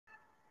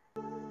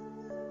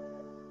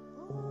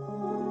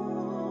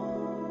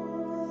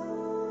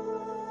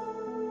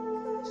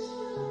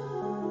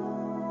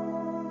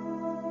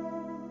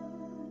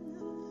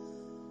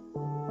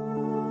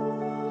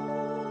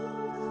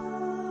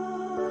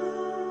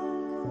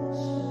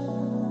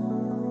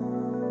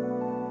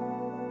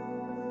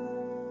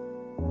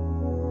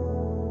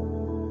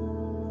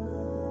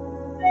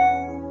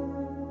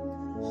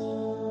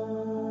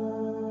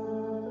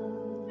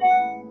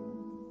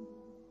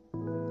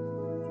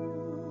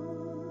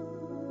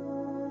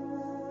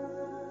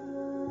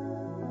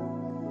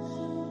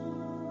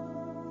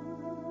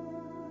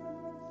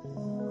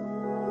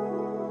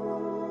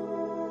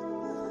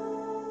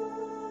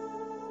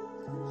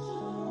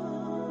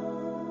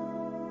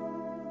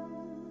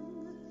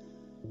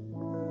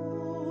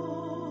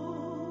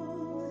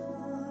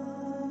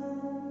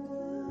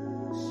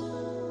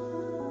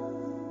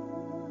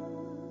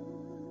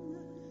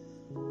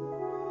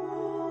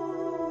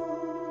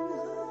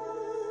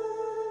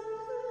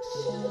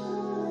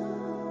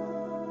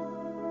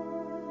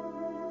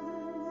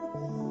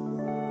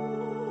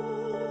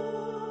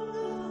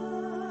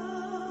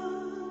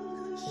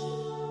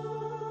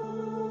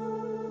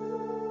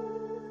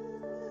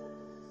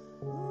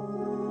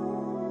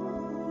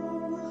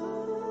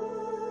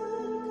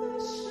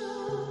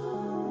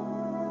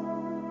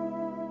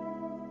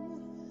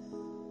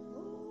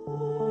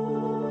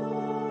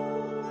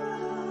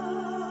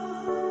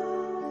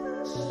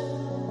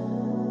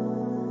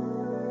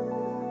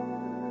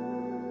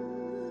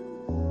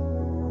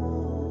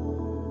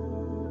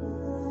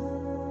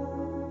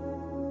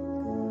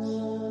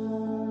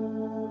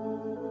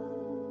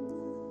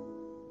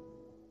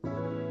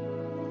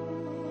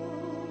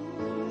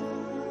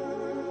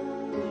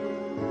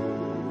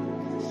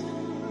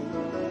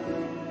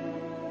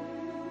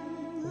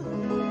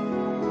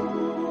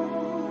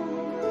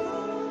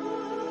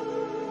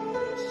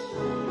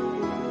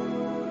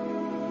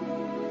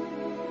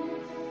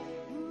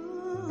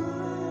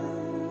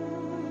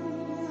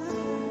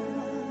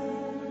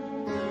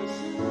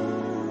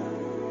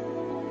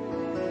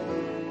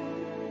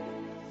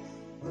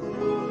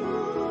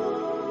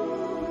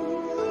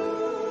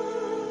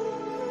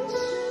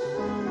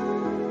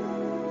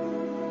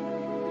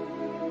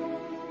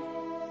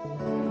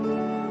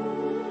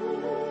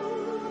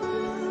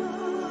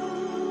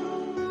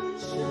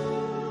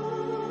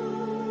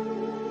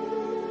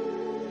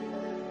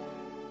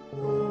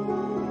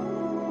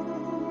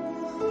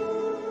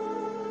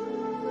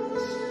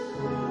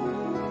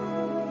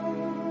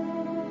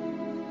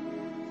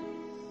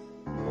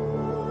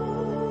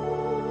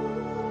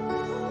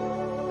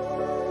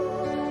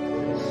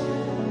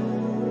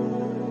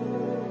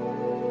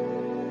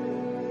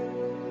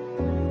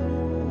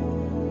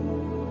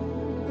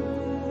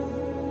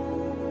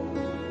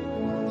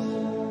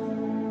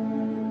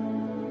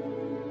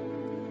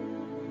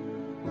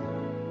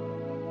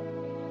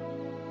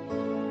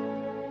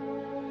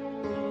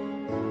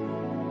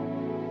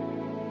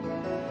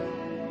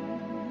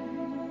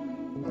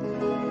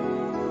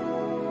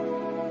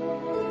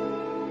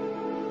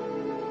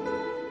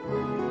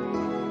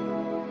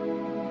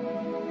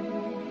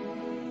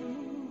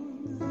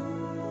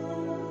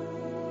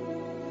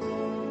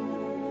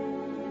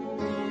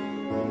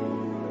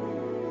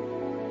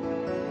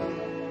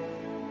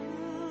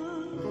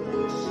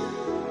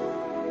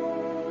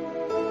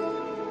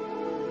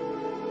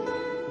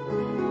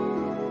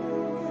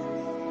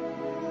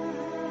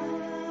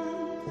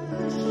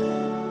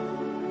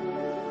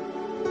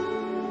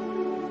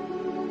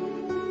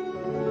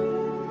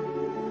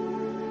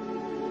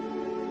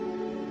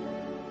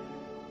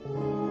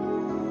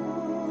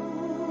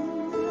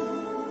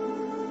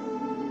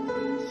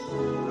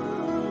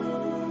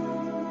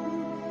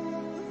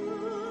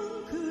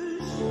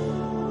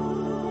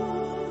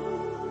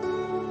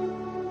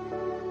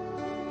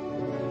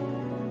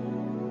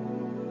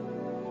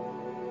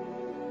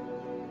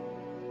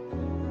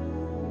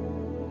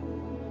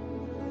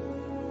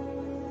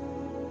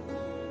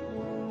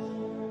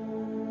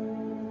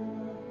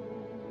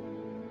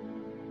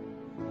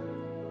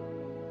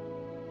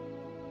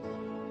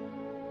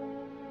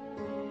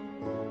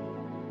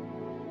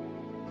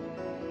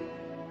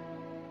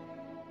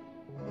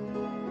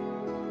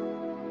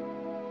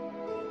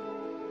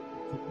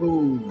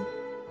Ooh.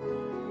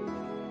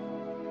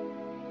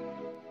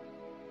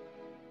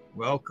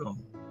 Welcome.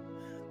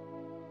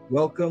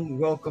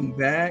 Welcome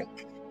back.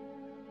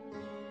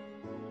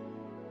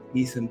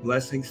 Peace and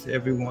blessings to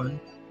everyone.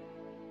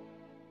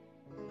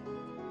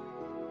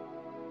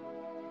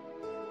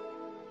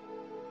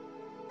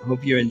 I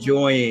hope you're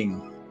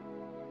enjoying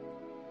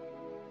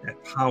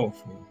that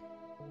powerful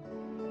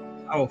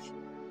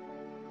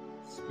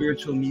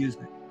spiritual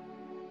music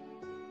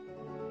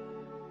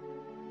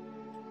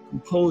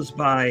composed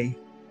by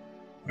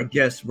our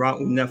guest Ra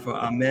Un Nefer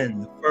Amen,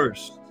 the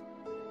first,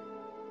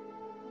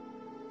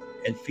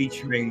 and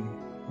featuring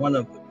one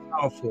of the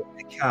powerful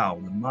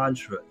ekal, the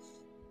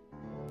mantras,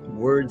 the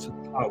words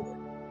of power,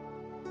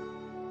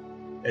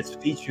 that's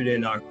featured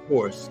in our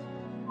course,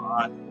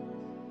 MAAT,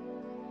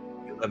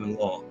 the 11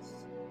 Laws.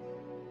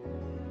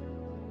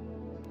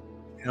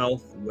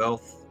 Health,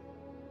 wealth,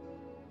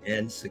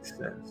 and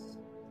success.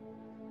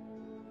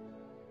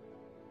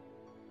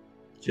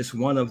 Just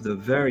one of the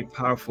very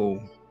powerful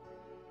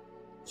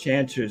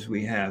chanters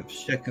we have,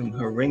 Shechem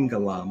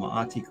Haringala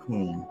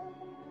Ma'atikun,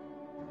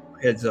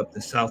 heads up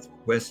the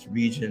southwest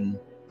region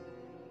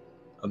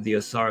of the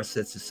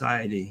Asaraset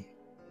Society.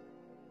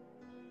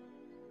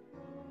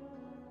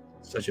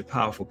 Such a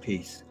powerful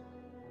piece.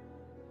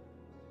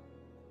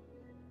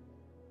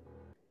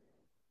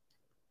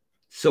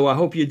 So I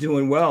hope you're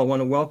doing well. I want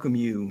to welcome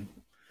you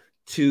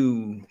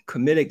to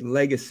Kamitic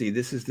Legacy.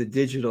 This is the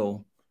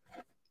digital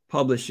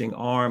publishing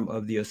arm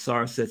of the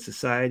Asaraset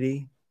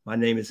Society. My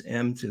name is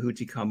M.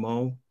 Tahuti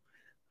Kamo.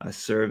 I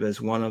serve as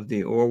one of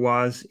the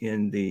Orwas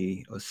in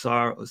the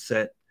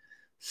Asaraset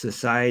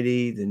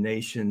Society, the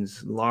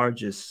nation's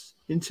largest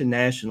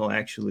international,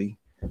 actually,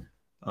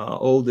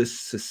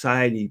 oldest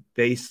society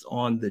based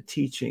on the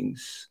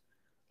teachings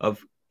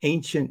of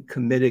ancient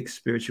Kamitic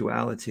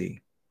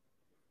spirituality.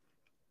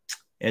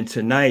 And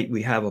tonight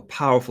we have a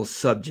powerful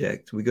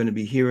subject. We're going to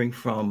be hearing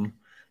from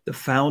the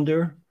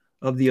founder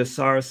of the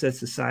Asaraset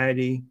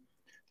Society,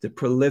 the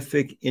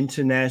prolific,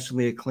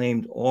 internationally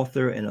acclaimed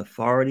author and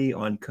authority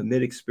on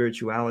Kamitic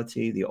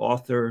spirituality, the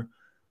author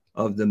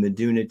of the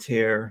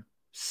Meduniter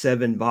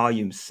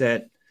 7-volume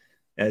set,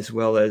 as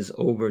well as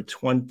over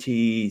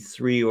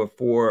 23 or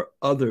 4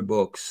 other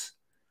books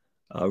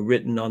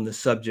written on the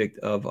subject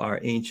of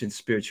our ancient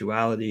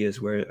spirituality, as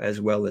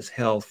well as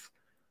health,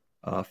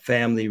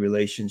 family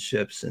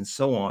relationships, and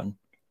so on.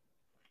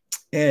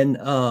 And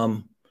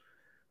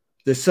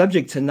the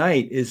subject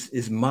tonight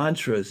is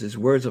mantras, is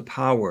words of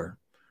power,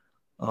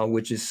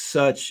 which is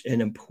such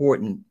an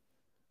important,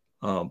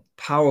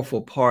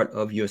 powerful part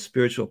of your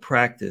spiritual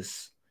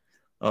practice.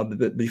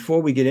 But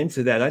before we get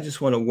into that, I just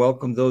want to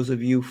welcome those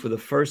of you for the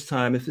first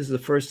time. If this is the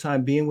first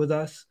time being with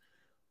us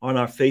on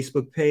our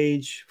Facebook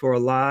page for a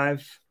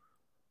live,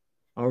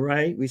 all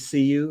right, we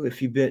see you.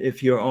 If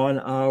you're on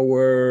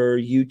our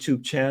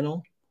YouTube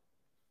channel,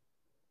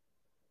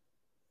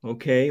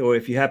 okay, or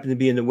if you happen to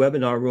be in the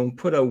webinar room,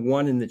 put a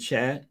 1 in the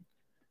chat.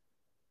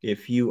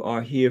 If you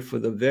are here for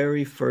the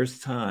very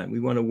first time, we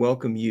want to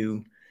welcome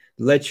you,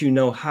 let you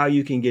know how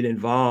you can get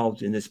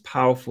involved in this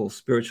powerful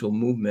spiritual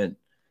movement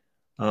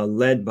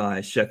led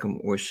by Shechem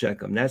or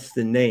Shechem. That's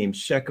the name.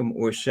 Shechem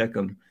or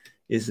Shechem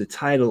is the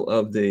title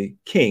of the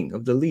king,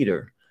 of the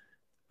leader.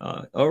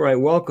 All right,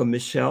 welcome,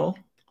 Michelle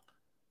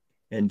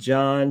and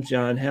John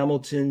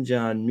Hamilton,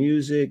 John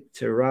Music,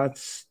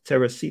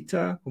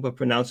 Teresita. Hope I'm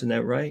pronouncing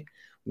that right.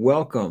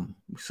 Welcome.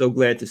 So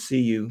glad to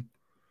see you.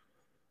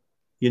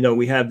 You know,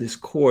 we have this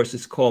course.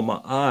 It's called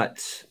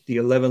MAAT, the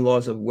 11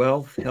 Laws of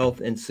Wealth,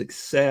 Health, and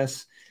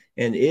Success.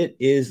 And it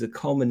is the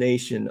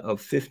culmination of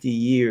 50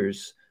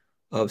 years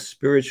of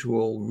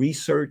spiritual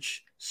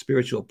research,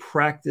 spiritual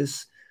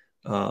practice,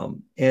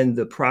 and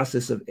the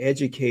process of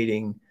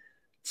educating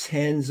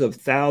tens of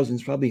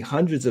thousands, probably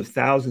hundreds of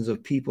thousands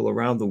of people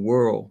around the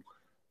world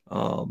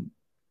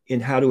in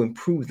how to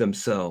improve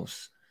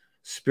themselves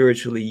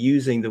spiritually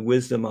using the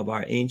wisdom of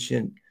our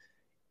ancient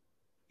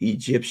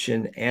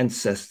Egyptian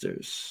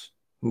ancestors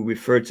who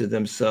referred to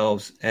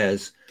themselves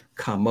as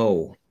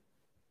Kamo,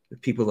 the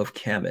people of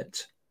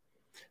Kemet.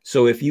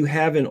 So if you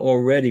haven't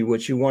already,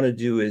 what you want to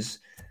do is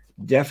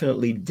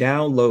definitely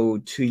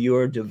download to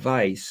your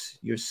device,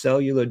 your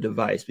cellular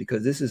device,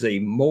 because this is a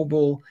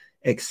mobile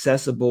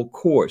accessible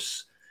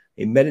course,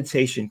 a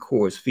meditation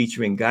course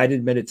featuring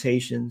guided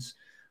meditations,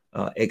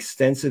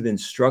 extensive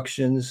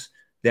instructions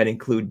that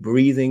include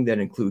breathing, that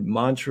include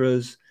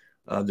mantras,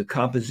 the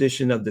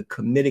composition of the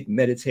Kamitic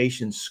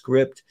Meditation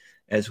Script,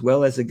 as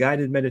well as a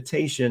guided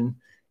meditation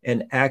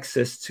and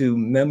access to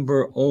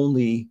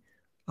member-only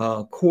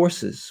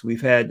courses.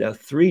 We've had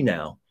 3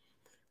 now,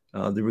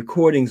 the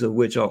recordings of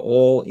which are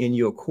all in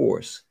your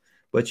course.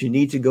 But you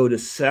need to go to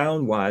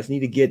Soundwise,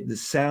 need to get the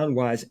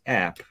Soundwise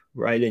app,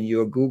 right, in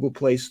your Google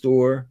Play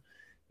Store,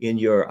 in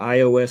your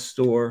iOS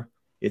store.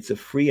 It's a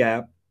free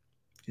app.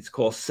 It's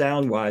called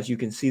Soundwise. You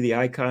can see the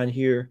icon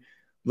here.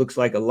 Looks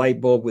like a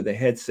light bulb with a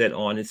headset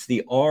on. It's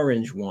the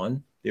orange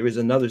one. There is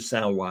another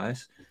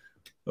Soundwise.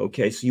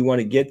 Okay, so you want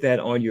to get that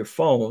on your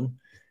phone,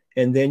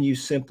 and then you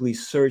simply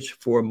search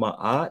for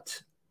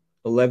MAAT,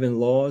 11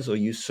 Laws, or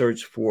you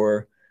search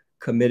for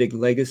Kamitic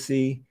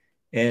Legacy.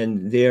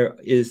 And there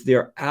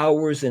are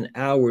hours and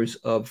hours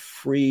of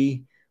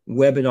free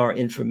webinar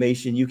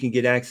information you can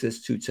get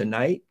access to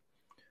tonight.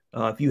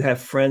 If you have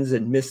friends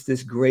that missed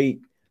this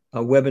great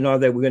webinar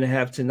that we're going to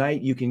have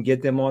tonight, you can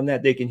get them on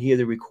that. They can hear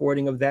the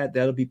recording of that.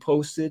 That'll be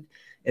posted.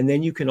 And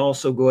then you can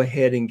also go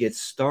ahead and get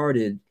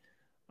started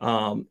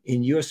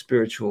in your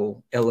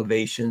spiritual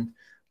elevation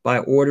by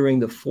ordering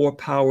the 4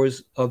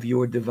 powers of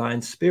your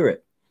divine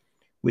spirit,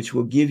 which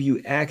will give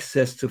you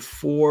access to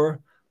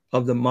 4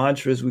 of the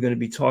mantras we're going to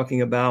be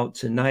talking about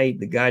tonight,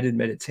 the guided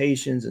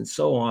meditations and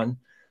so on.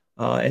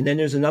 And then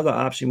there's another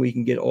option where you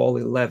can get all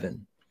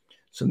 11.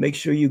 So make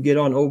sure you get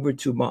on over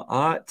to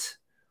MAAT,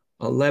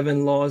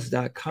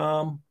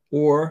 11laws.com,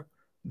 or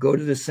go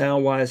to the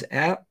Soundwise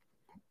app,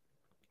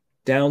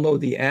 download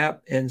the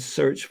app, and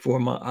search for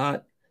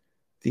MAAT,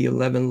 the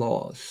 11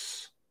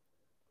 Laws.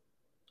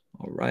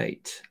 All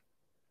right.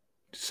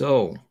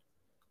 So,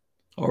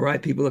 all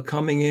right, people are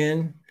coming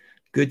in.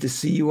 Good to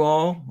see you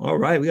all. All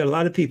right, we got a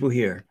lot of people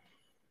here.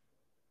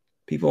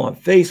 People on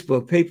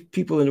Facebook,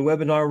 people in the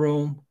webinar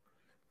room.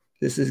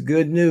 This is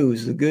good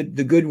news. The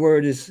good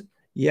word is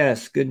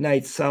yes. Good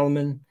night,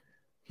 Solomon.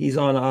 He's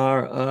on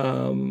our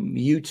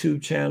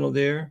YouTube channel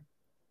there.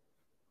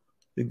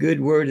 The good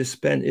word is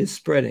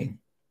spreading.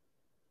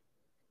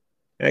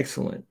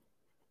 Excellent.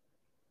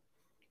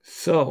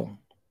 So,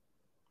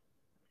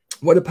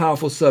 what a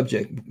powerful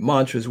subject.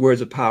 Mantras,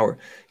 words of power.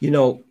 You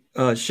know,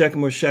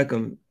 Shechem or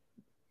Shechem,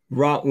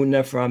 Ra Un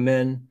Nefer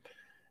Amen,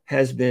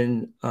 has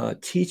been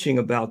teaching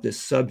about this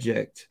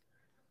subject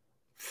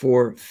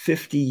for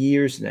 50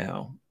 years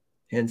now.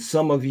 And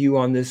some of you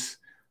on this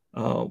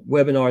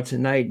webinar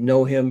tonight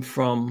know him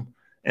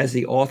as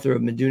the author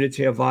of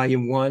Meduniter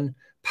Volume 1,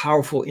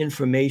 powerful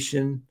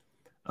information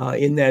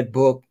in that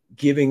book,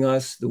 giving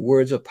us the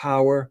words of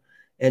power.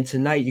 And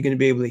tonight you're going to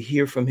be able to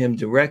hear from him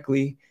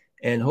directly.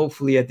 And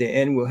hopefully at the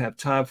end, we'll have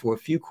time for a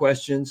few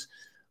questions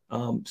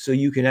so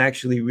you can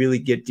actually really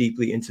get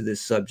deeply into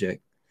this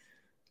subject.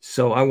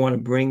 So I want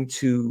to bring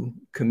to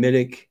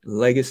Kamitic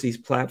Legacy's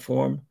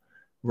platform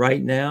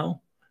right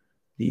now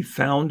the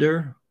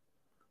founder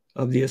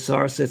of the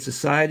Asar Set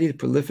Society, the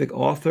prolific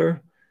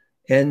author,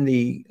 and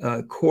the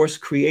course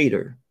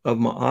creator of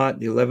MAAT,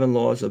 the 11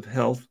 Laws of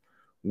Health,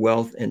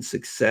 Wealth, and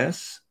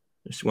Success.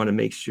 Just want to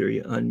make sure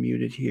you're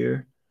unmuted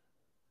here.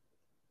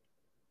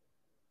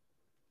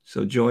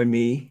 So join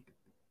me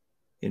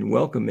in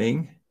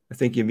welcoming, I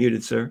think you're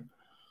muted, sir,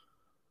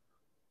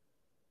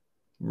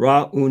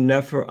 Ra Un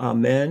Nefer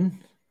Amen.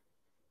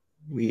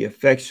 We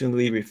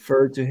affectionately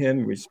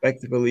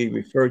respectfully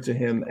refer to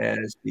him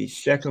as the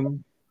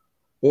Shechem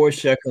or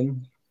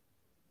Shechem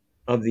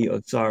of the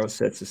Asar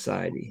Set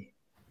Society.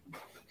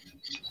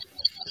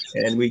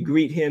 And we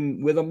greet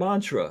him with a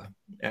mantra,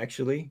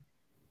 actually,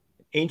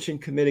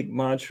 ancient Kamitic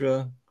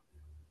mantra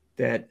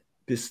that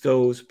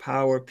bestows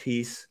power,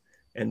 peace,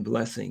 and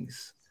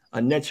blessings.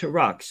 Anet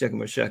Sharak,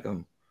 Shechem or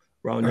Shechem.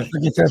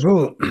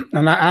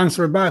 And I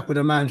answer back with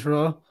a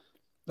mantra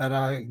that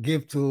I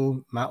give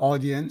to my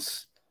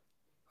audience.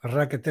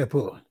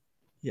 Raketepu.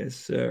 Yes,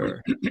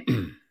 sir.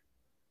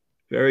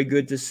 Very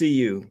good to see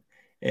you.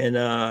 And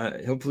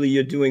hopefully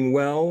you're doing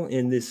well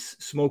in this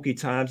smoky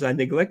times. I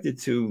neglected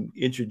to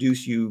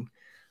introduce you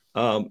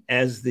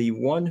as the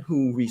one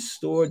who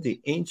restored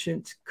the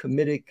ancient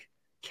Kamitic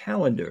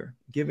calendar,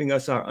 giving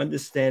us our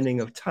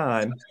understanding of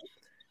time.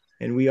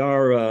 And we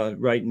are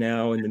right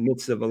now in the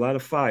midst of a lot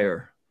of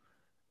fire,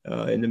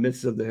 in the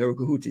midst of the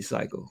Herukahuti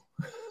cycle.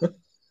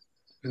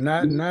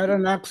 Not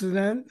an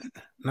accident,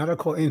 not a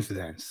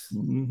coincidence.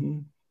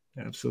 Mm-hmm.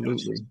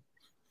 Absolutely.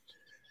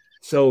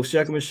 So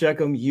Shechem and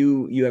Shechem,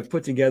 you have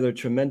put together a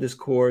tremendous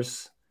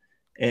course.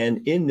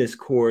 And in this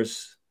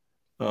course,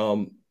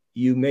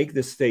 you make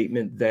the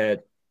statement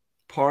that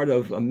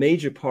a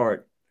major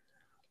part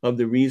of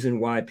the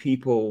reason why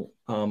people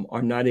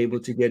are not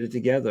able to get it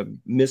together,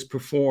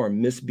 misperform,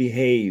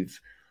 misbehave,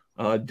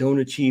 don't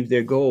achieve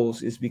their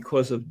goals is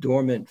because of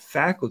dormant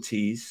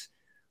faculties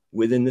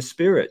within the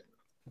spirit.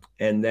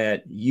 And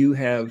that you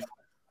have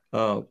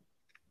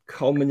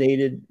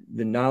culminated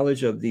the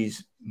knowledge of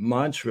these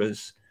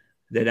mantras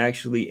that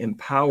actually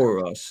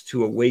empower us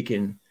to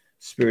awaken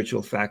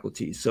spiritual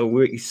faculties. So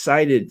we're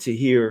excited to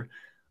hear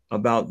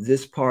about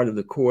this part of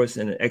the course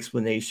and an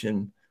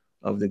explanation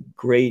of the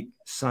great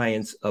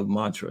science of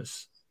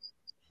mantras.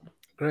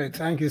 Great.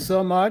 Thank you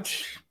so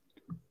much.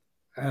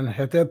 And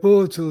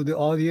hetepu to the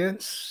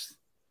audience.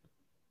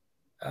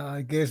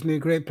 It gives me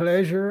great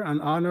pleasure and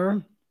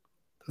honor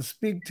to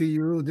speak to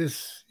you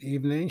this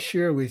evening,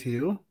 share with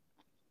you.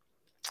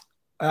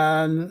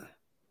 And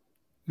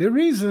the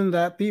reason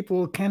that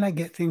people cannot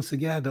get things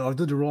together or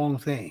do the wrong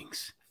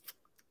things,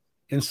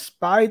 in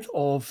spite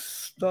of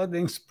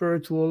studying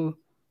spiritual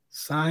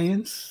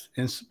science,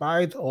 in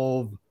spite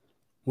of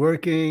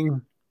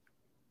working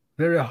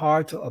very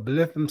hard to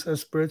uplift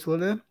themselves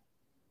spiritually,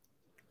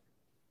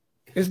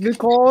 is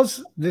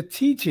because the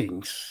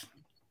teachings,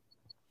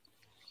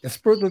 the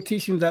spiritual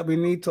teachings that we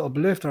need to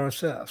uplift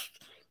ourselves,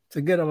 to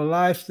get our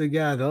lives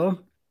together,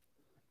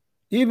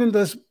 even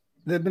though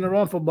they've been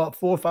around for about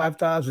 4,000 or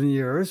 5,000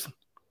 years,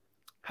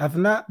 have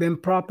not been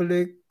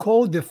properly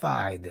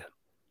codified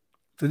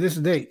to this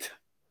date,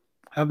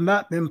 have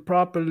not been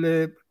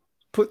properly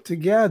put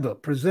together,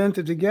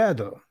 presented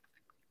together.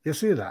 You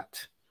see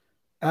that?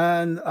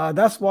 And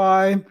that's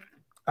why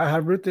I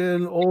have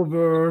written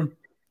over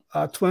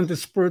 20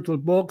 spiritual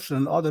books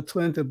and other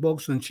 20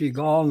 books on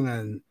Qigong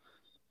and,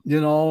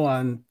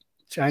 and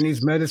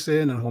Chinese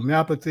medicine and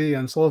homeopathy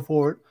and so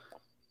forth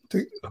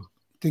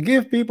to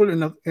give people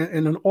in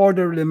an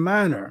orderly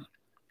manner,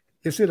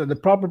 you see, that the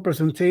proper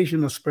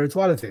presentation of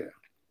spirituality.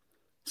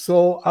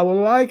 So I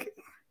would like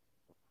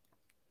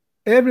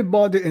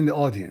everybody in the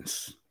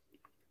audience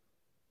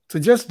to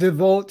just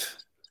devote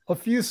a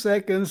few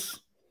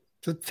seconds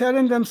to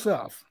telling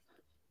themselves,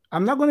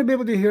 I'm not going to be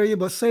able to hear you,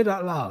 but say it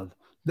out loud.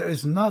 There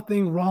is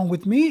nothing wrong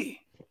with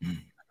me.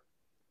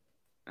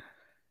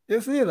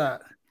 You see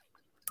that?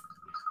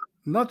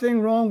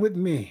 Nothing wrong with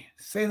me.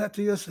 Say that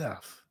to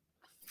yourself.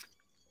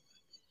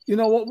 You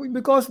know what?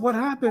 Because what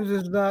happens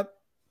is that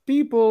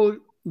people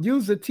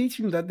use the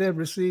teaching that they've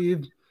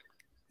received,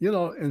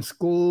 in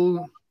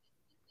school,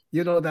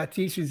 that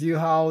teaches you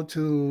how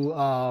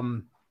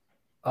to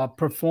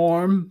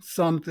perform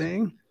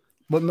something,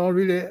 but not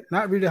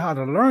really how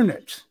to learn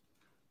it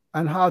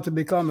and how to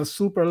become a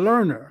super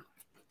learner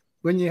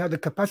when you have the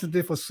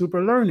capacity for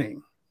super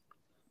learning.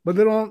 But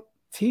they don't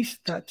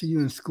teach that to you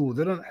in school.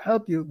 They don't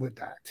help you with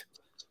that.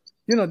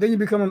 Then you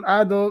become an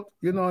adult,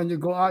 and you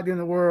go out in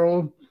the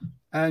world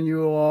and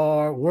you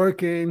are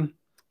working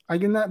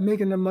and you're not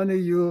making the money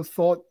you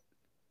thought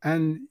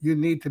and you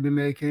need to be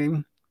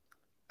making.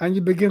 And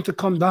you begin to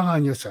come down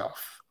on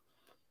yourself.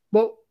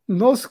 But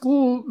no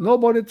school,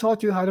 nobody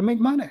taught you how to make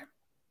money,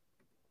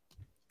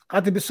 how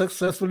to be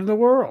successful in the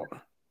world.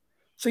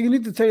 So you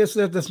need to tell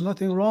yourself there's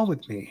nothing wrong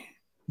with me.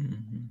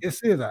 Mm-hmm. You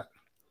see that?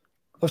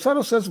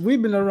 Osado says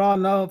we've been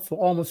around now for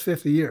almost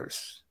 50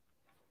 years.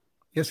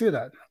 You see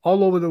that?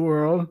 All over the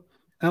world.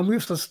 And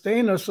we've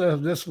sustained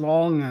ourselves this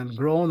long and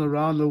grown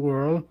around the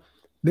world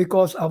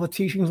because our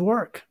teachings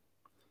work.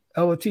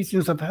 Our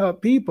teachings have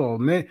helped people.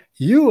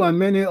 You and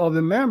many of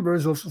the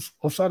members of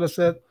Osado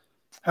said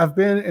have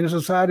been in a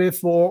society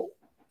for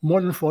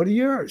more than 40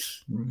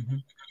 years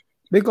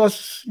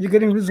because you're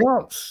getting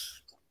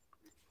results.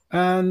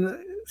 And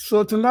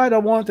so tonight I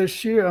want to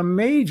share a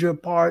major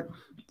part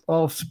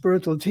of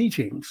spiritual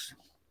teachings.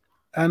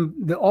 And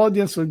the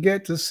audience will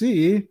get to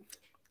see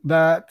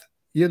that,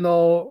 they're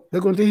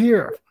going to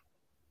hear,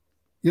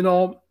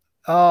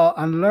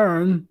 and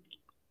learn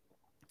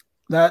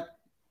that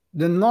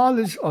the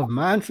knowledge of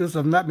mantras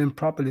have not been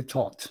properly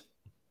taught.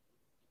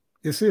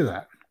 You see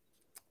that?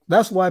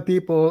 That's why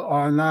people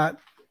are not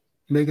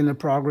making the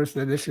progress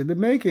that they should be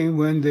making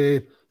when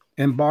they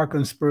embark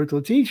on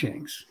spiritual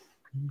teachings.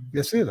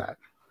 You see that?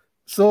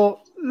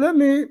 So let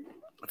me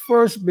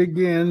first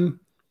begin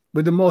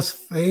with the most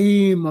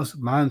famous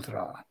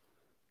mantra,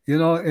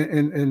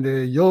 in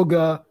the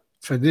yoga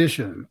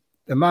tradition,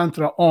 the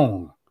mantra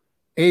Om,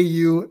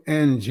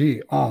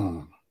 A-U-N-G,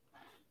 Om.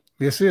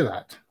 You see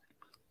that?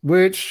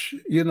 Which,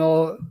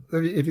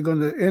 if you go on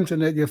the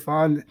internet, you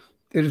find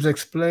it is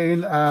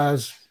explained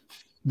as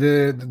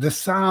the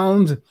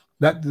sound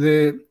that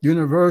the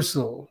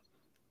universal,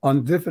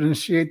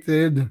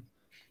 undifferentiated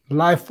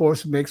life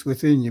force makes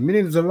within you,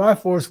 meaning there's a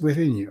life force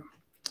within you.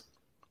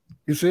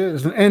 You see,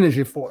 there's an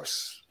energy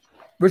force,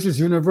 which is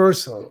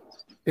universal.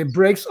 It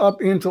breaks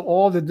up into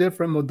all the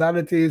different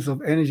modalities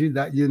of energy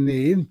that you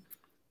need.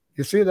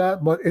 You see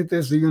that? But it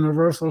is the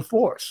universal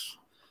force.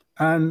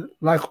 And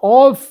like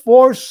all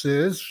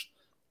forces,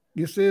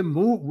 you see,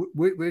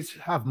 which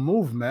have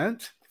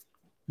movement,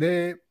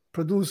 they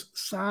produce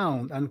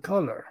sound and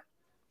color.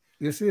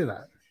 You see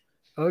that?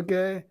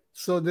 Okay.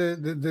 So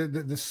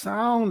the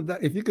sound,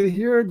 that if you could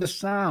hear the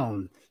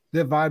sound,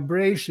 the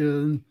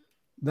vibration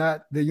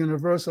that the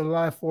universal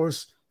life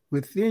force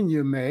within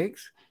you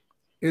makes,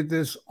 it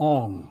is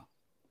Om.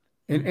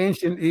 In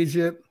ancient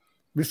Egypt,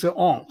 we say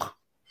Onk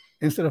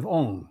instead of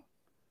Om.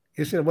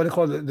 It's what they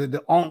call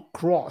the Onk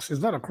cross.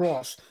 It's not a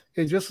cross.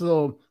 It's just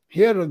a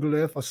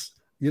hieroglyph,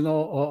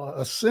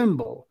 a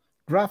symbol,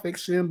 graphic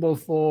symbol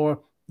for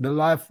the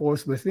life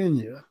force within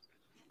you.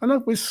 And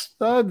if we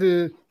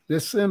study the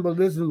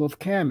symbolism of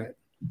Kemet,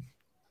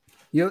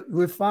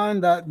 we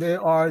find that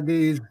there are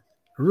these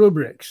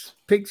rubrics,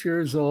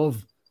 pictures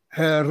of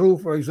Heru,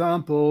 for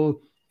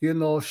example,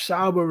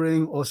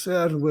 showering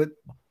Osir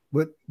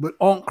with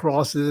Onk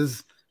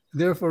crosses,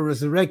 therefore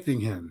resurrecting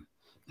him.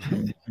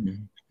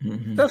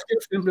 That's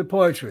just simply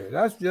poetry.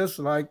 That's just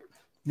like,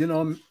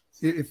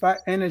 if I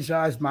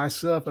energize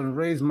myself and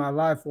raise my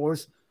life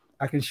force,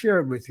 I can share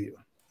it with you.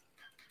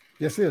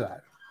 You see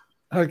that?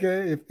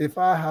 Okay, if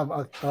I have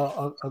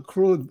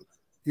accrued,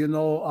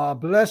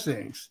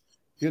 blessings,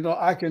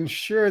 I can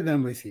share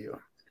them with you.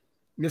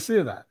 You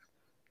see that?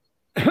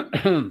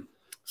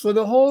 So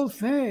the whole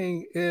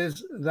thing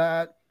is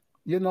that,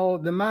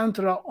 the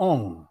mantra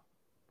Om,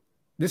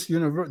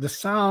 the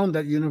sound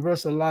that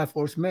universal life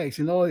force makes,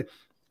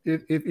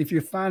 if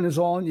your fan is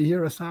on, you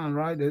hear a sound,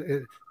 right?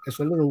 It's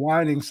a little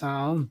whining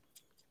sound.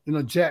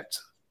 jet,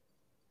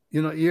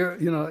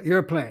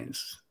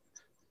 airplanes,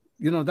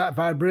 that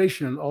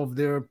vibration of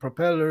their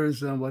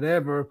propellers and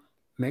whatever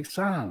makes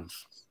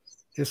sounds.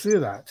 You see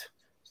that?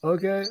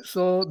 Okay,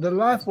 so the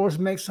life force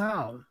makes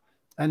sound,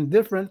 and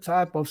different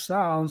type of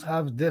sounds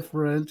have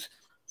different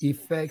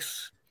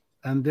effects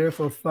and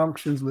therefore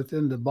functions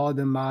within the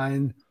body,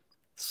 mind,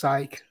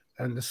 psyche,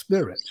 and the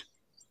spirit.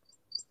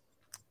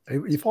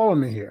 You follow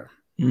me here?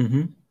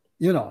 Mm-hmm.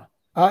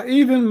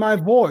 Even my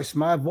voice,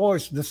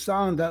 the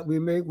sound that we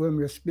make when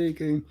we're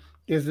speaking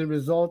is the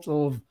result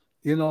of,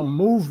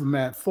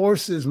 movement,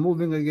 forces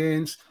moving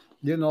against,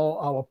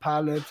 our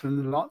palate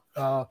and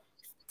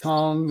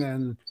tongue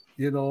and,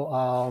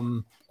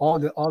 all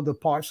the other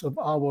parts of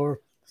our,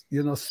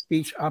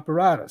 speech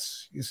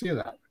apparatus. You see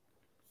that?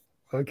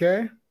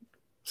 Okay.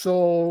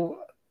 So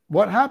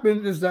what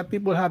happened is that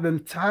people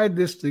haven't tied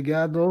this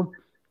together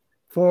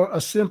for a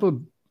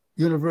simple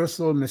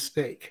universal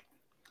mistake.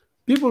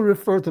 People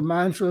refer to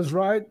mantras,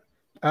 right,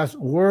 as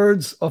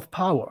words of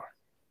power.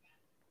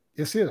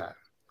 You see that?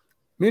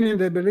 Meaning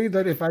they believe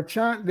that if I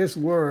chant this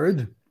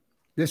word,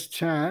 this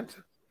chant,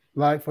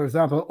 like, for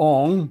example,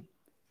 Om,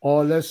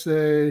 or let's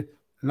say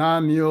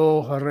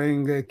Nam-myo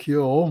Horenge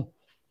Kyo,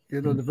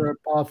 the very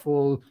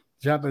powerful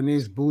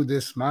Japanese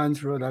Buddhist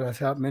mantra that has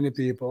helped many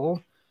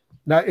people,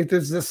 that it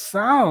is the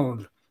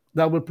sound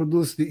that will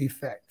produce the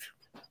effect.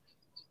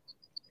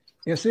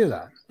 You see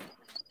that?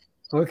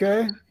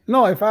 Okay?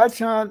 No, if I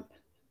chant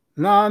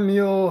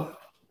Nam-myo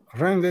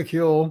Horenge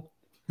Kyo,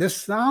 the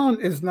sound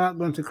is not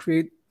going to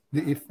create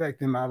the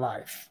effect in my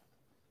life.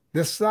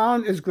 The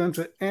sound is going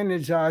to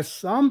energize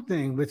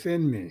something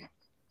within me.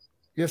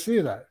 You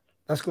see that?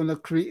 That's going to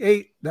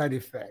create that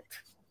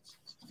effect.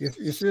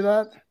 You see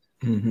that?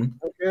 Mm-hmm.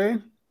 Okay.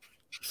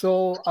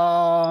 So,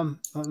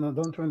 no,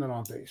 don't turn that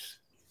on, please.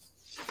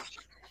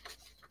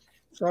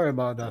 Sorry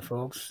about that,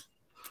 folks.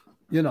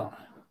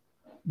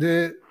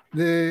 The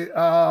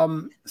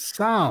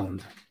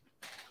sound,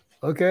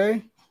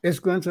 okay, is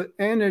going to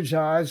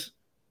energize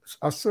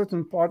a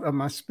certain part of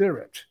my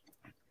spirit,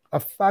 a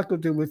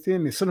faculty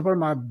within me, a certain part of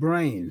my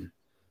brain,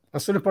 a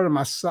certain part of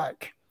my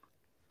psyche.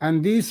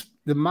 And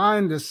the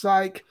mind, the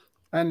psyche,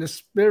 and the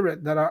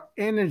spirit that are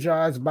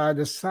energized by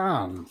the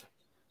sound.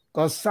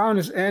 Because sound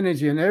is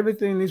energy, and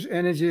everything needs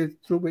energy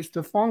through which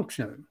to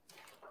function.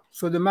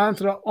 So the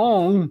mantra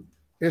Om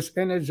is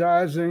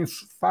energizing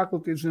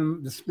faculties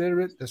in the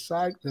spirit, the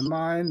psyche, the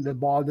mind, the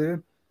body,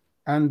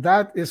 and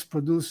that is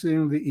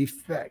producing the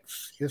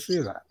effects. You see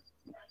that?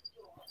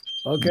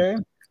 Okay?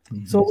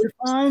 Mm-hmm. So we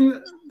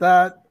find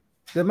that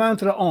the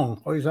mantra Om,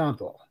 for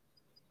example,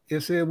 you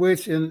see,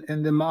 which in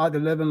the MAAT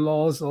 11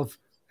 laws of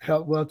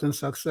health, wealth, and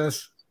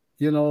success,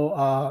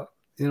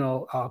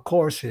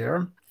 course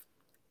here,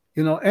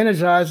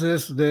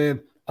 energizes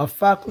a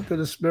faculty of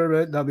the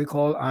spirit that we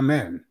call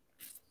Amen.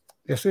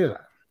 You see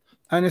that?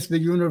 And it's the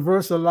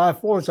universal life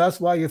force. That's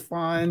why you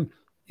find,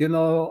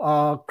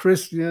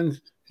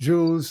 Christians,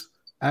 Jews,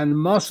 and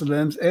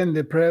Muslims end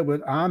the prayer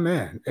with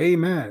Amen,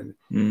 Amen,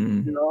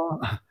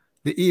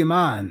 the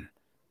Iman,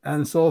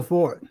 and so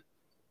forth.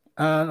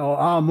 Or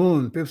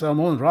Amun, people say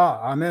Amun, Ra,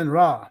 Amen,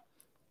 Ra,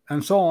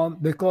 and so on,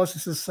 because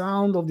it's the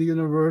sound of the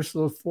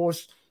universal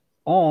force,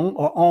 Ong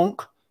or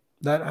Onk,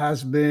 that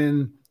has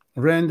been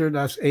rendered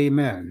as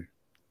Amen.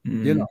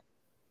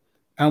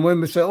 And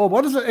when we say, oh,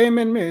 what does the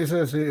Amen mean? It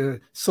says,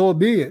 so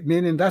be it,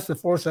 meaning that's the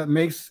force that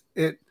makes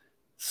it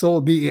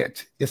so be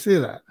it. You see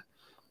that?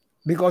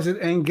 Because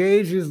it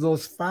engages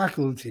those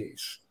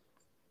faculties.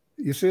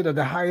 You see that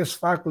the highest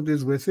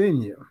faculties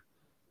within you.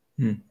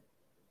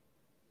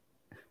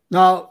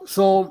 Now,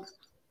 so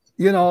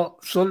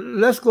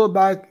let's go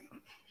back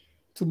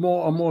to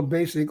a more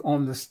basic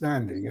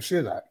understanding. You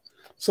see that?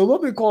 So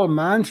what we call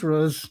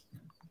mantras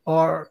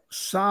are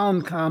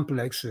sound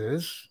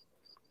complexes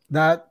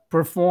that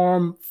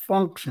perform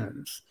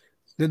functions.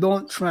 They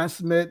don't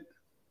transmit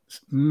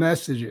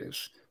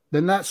messages.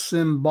 They're not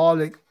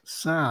symbolic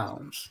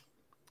sounds.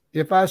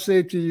 If I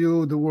say to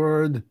you the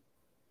word,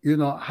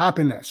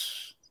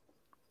 happiness,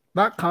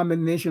 that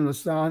combination of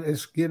sound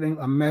is giving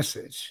a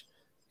message.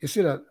 You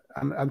see that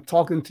I'm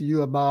talking to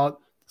you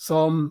about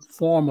some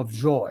form of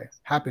joy,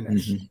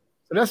 happiness. So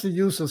that's the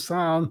use of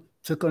sound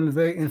to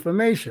convey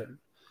information.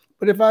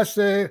 But if I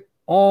say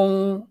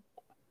on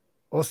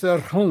or say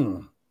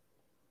hum,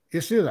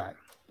 you see that?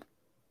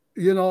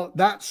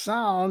 That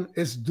sound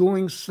is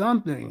doing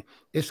something.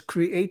 It's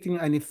creating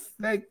an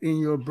effect in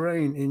your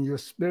brain, in your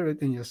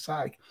spirit, in your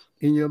psyche,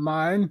 in your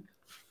mind,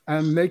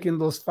 and making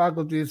those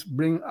faculties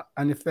bring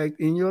an effect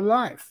in your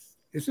life.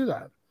 You see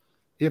that?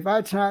 If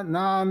I chant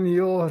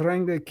Nam-myo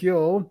Horenge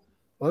Kyo,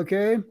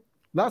 okay,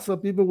 lots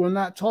of people were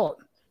not taught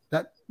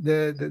that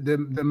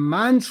the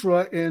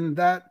mantra in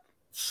that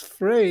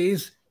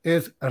phrase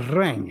is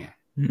Reng.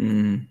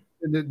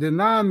 The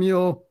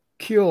Nam-myo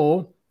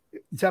Kyo,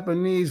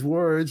 Japanese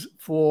words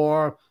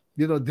for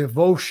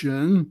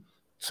devotion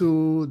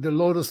to the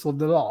lotus of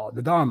the law,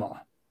 the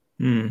Dharma.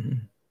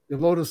 The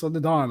lotus of the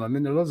Dharma. I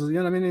mean, the lotus,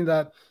 meaning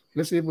that,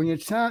 let's see, when you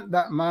chant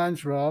that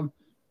mantra,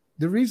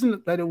 the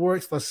reason that it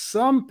works for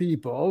some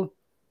people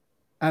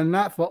and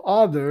not for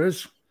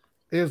others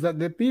is that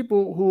the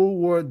people who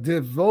were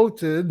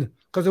devoted,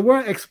 because they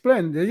weren't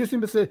explained, they just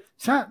simply say,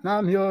 chant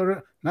Nam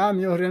Myoho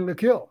Renge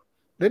Kyo.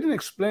 They didn't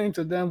explain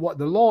to them what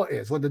the law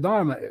is, what the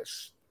Dharma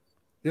is.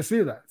 You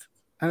see that?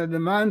 And the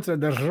mantra,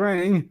 the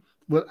ring,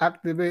 will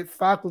activate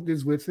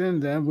faculties within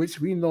them,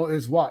 which we know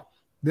is what?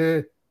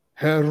 The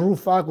Heru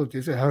faculty.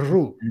 It's a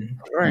Heru,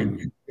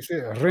 ring. It's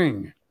a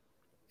ring.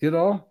 You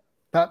know,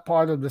 that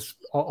part of the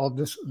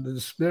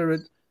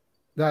spirit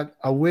that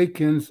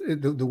awakens,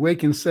 the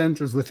awakened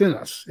centers within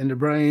us, in the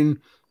brain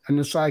and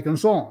the psyche and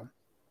so on.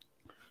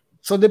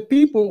 So the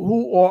people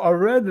who are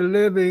already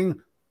living,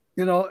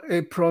 you know,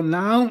 a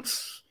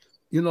pronounced,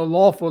 you know,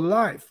 lawful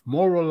life,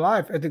 moral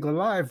life, ethical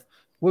life,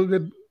 will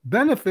be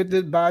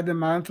benefited by the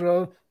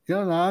mantra,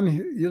 Nam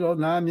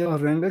Myoho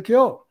Renge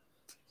Kyo.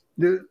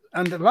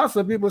 And lots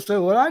of people say,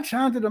 well, I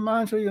chanted the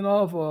mantra, you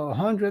know, for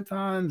 100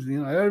 times,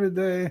 you know, every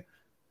day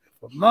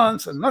for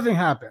months, and nothing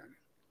happened.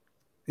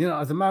 You know,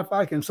 as a matter of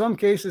fact, in some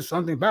cases,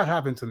 something bad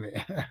happened to me.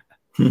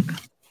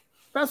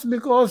 That's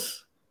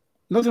because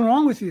nothing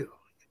wrong with you.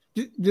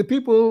 The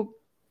people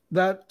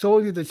that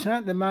told you to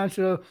chant the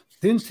mantra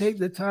didn't take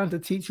the time to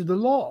teach you the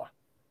law,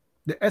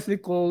 the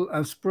ethical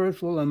and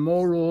spiritual and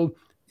moral,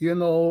 you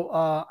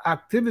know,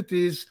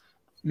 activities.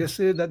 They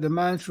say that the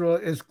mantra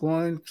is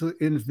going to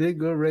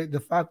invigorate the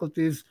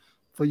faculties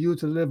for you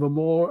to live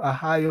a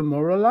higher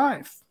moral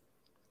life.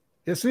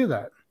 You see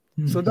that?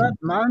 So that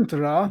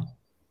mantra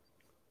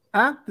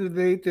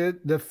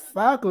activated the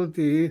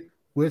faculty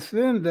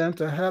within them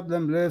to help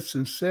them live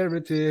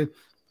sincerity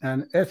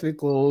and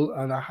ethical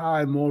and a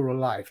high moral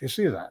life. You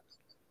see that?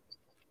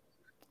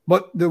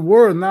 But the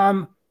word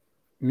Nam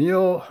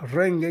Myoho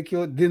Renge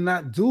Kyo did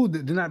not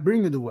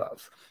bring you the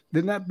wealth,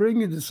 did not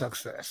bring you the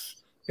success.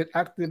 It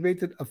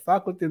activated a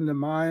faculty in the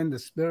mind, the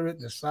spirit,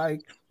 the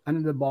psyche, and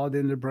in the body,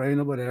 in the brain,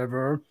 or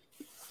whatever,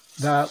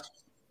 that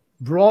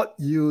brought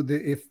you the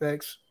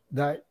effects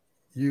that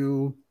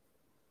you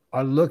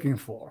are looking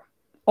for,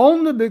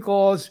 only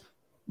because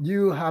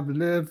you have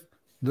lived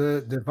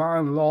the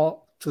divine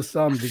law to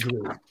some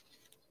degree.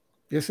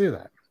 You see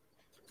that?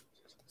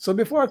 So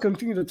before I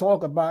continue to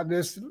talk about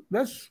this,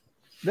 let's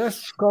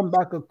come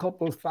back a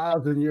couple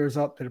thousand years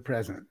up to the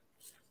present.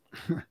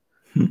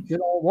 You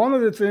know, one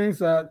of the things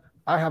that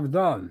I have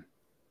done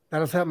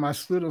that has helped my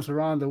students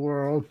around the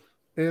world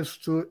is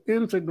to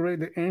integrate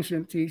the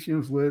ancient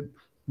teachings with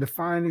the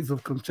findings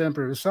of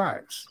contemporary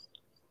science.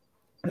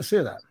 I see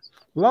that.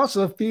 Lots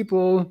of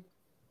people,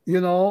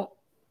 you know,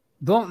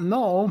 don't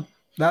know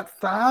that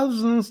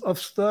thousands of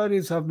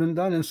studies have been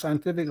done in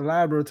scientific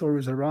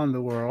laboratories around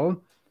the world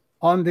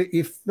on the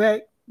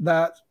effect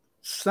that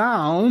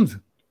sound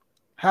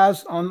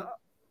has on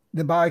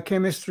the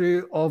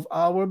biochemistry of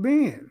our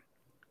being.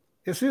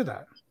 You see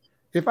that?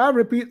 If I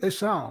repeat a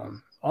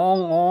sound,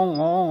 ong, ong,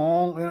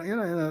 ong, ong,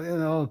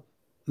 in a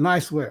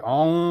nice way,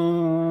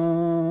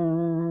 ong,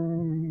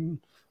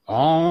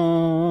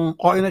 ong,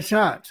 or in a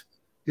chant,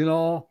 you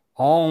know,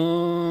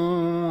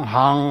 ong,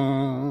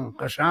 hang,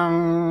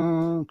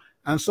 kashang,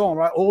 and so on,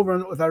 right? Over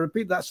and if I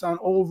repeat that sound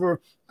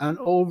over and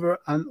over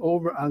and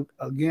over and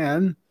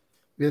again,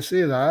 you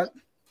see that?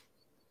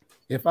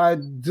 If I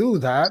do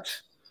that,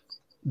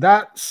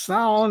 that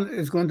sound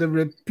is going to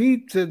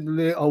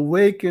repeatedly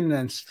awaken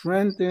and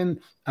strengthen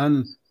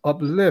and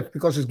uplift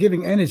because it's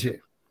giving energy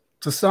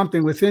to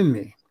something within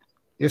me.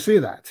 You see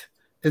that?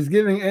 It's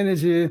giving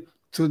energy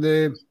to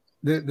the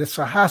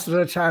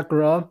Sahasrara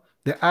chakra,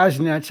 the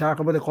Ajna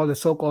chakra, what they call the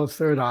so-called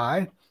third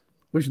eye,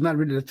 which is not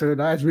really the third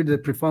eye, it's really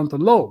the prefrontal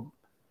lobe.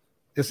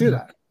 You see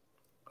that?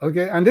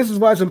 Okay, and this is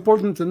why it's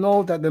important to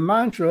know that the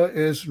mantra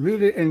is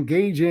really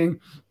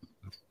engaging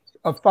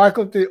a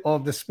faculty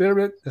of the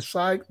spirit, the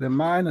psyche, the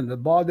mind, and the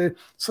body,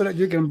 so that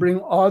you can bring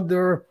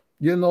other,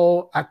 you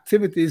know,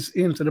 activities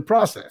into the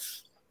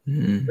process.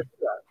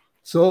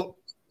 So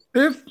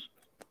if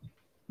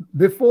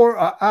before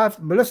but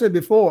let's say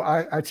before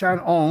I chant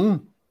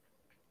on,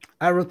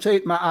 I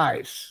rotate my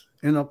eyes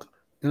in a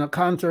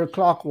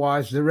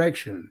counterclockwise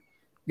direction,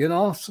 you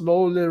know,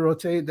 slowly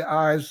rotate the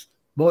eyes,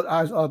 both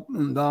eyes up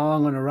and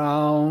down and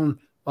around,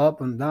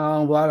 up and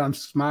down while I'm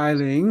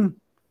smiling.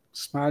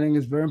 Smiling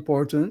is very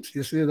important.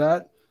 You see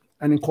that?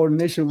 And in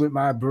coordination with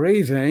my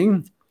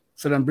breathing,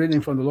 so that I'm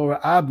breathing from the lower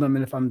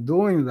abdomen. If I'm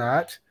doing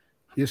that,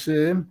 you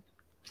see,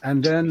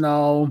 and then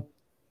now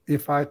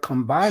if I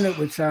combine it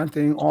with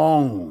chanting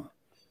ong,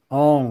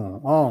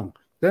 ong, ong,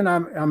 then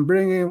I'm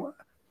bringing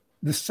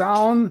the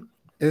sound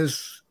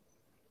is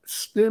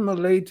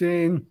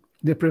stimulating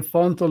the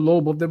prefrontal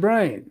lobe of the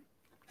brain,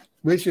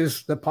 which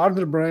is the part of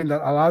the brain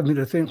that allows me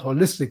to think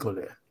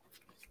holistically.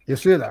 You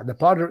see that?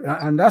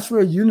 And that's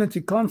where unity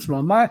comes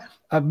from. My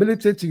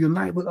ability to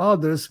unite with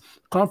others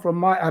comes from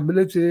my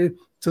ability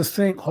to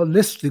think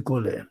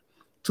holistically,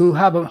 to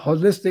have a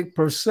holistic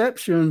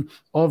perception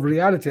of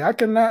reality. I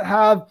cannot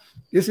have,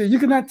 you see, you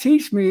cannot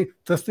teach me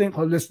to think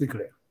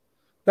holistically.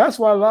 That's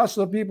why lots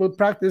of people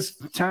practice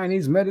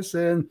Chinese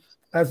medicine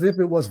as if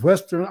it was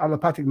Western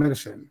allopathic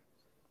medicine.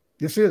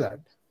 You see that?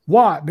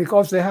 Why?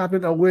 Because they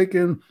haven't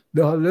awakened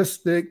the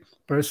holistic,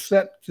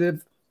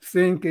 perceptive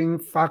thinking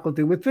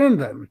faculty within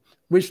them,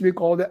 which we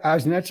call the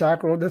Ajna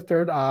chakra, or the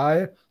third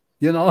eye,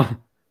 you know.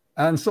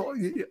 And so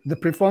the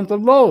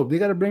prefrontal lobe, you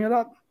got to bring it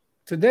up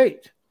to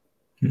date.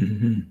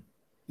 Mm-hmm.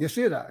 You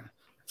see that?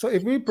 So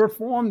if we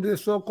perform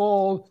this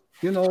so-called,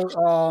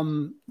 our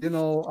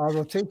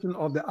rotation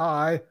of the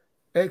eye,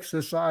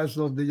 exercise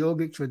of the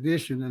yogic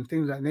tradition and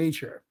things of that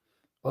nature,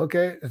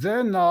 okay,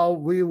 then now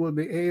we will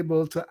be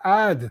able to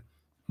add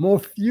more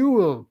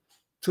fuel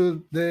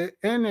to the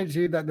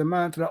energy that the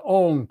mantra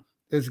Om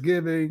is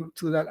giving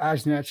to that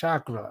Ajna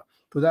chakra,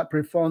 to that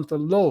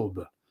prefrontal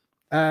lobe.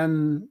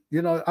 And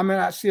I may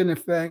not see an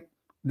effect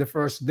the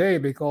first day,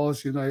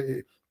 because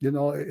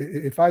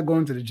if I go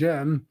into the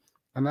gym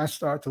and I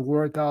start to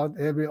work out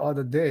every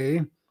other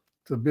day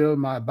to build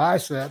my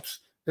biceps,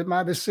 it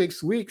might be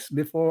 6 weeks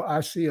before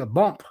I see a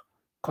bump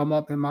come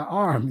up in my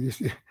arm. You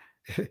see,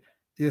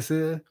 you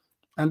see,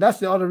 and that's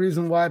the other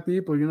reason why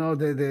people,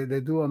 they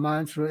do a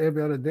mantra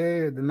every other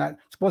day. They're not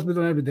supposed to be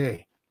doing every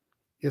day.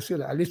 You see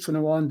that at least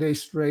 21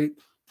 days straight,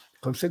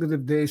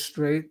 consecutive days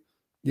straight,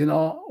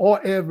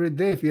 or every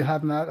day if you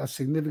have not a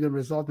significant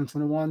result in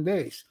 21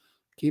 days.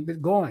 Keep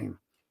it going.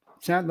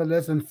 Chant no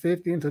less than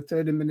 15 to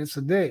 30 minutes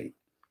a day.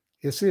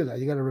 You see that?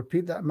 You got to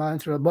repeat that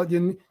mantra, but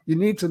you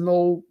need to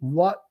know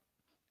what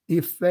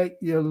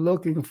effect you're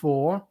looking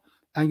for,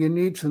 and you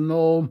need to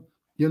know,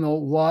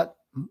 what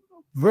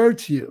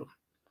virtue.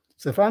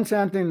 So if I'm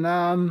chanting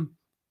Nam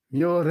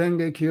Myo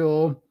Renge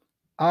Kyo,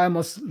 I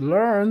must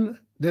learn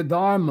the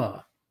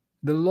Dharma,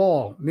 the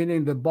law,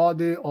 meaning the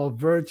body of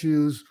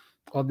virtues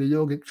of the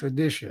yogic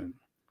tradition.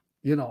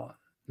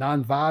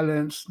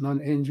 Non-violence,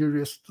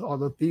 non-injurious to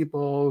other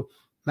people,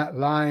 not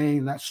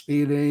lying, not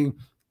stealing,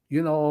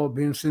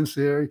 being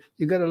sincere.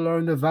 You got to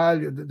learn the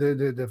value,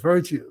 the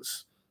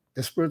virtues,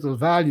 the spiritual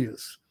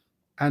values,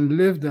 and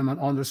live them and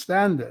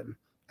understand them.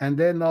 And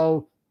then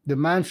now the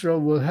mantra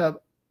will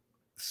help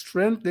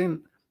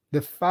strengthen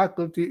the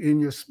faculty in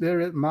your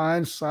spirit,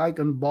 mind,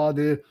 psyche, and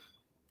body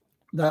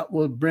that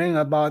will bring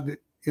about the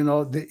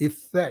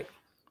effect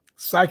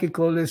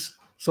psychically,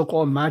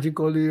 so-called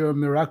magically or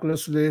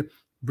miraculously,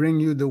 bring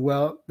you the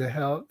wealth, the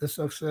health, the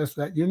success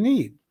that you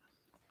need.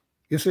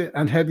 You see,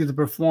 and help you to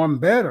perform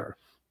better,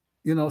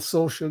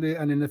 socially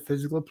and in the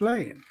physical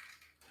plane.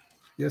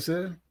 You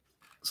see?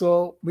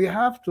 So we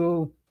have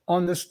to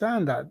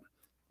understand that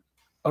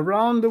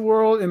around the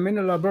world in many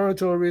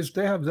laboratories,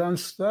 they have done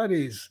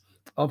studies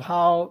of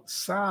how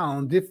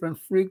sound, different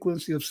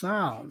frequency of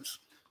sounds,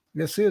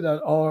 you see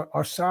that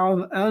our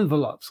sound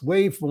envelopes,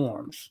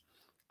 waveforms,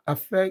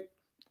 affect,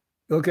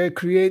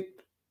 create,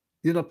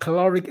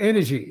 caloric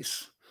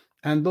energies.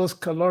 And those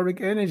caloric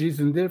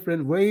energies in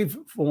different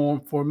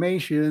waveform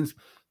formations,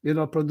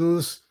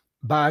 produce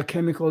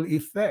biochemical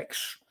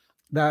effects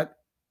that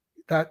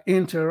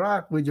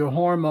interact with your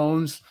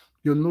hormones,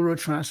 your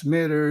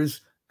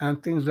neurotransmitters,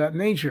 and things of that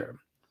nature.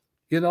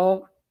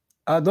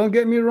 Don't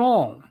get me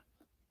wrong.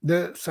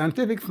 The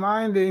scientific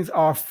findings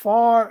are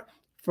far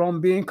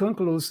from being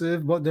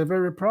conclusive, but they're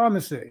very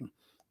promising.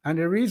 And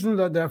the reason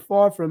that they're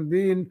far from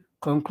being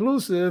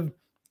conclusive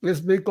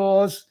is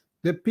because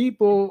the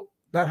people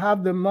that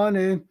have the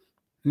money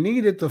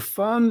needed to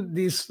fund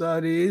these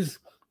studies,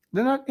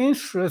 they're not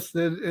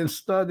interested in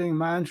studying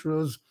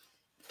mantras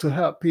to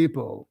help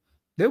people.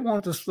 They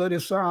want to study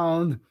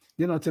sound,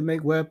 to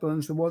make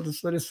weapons. They want to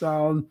study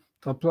sound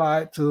to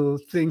apply it to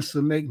things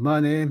to make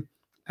money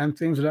and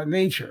things of that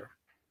nature.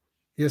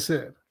 You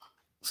see.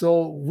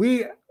 So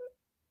we,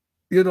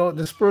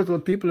 the spiritual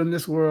people in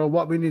this world,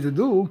 what we need to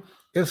do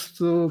is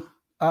to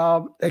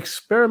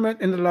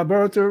experiment in the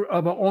laboratory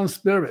of our own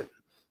spirit,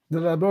 the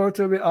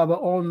laboratory of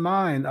our own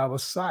mind, our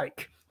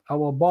psyche,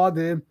 our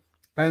body.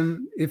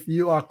 And if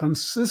you are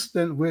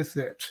consistent with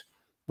it,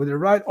 with the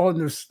right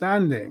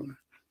understanding,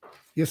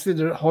 you see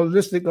the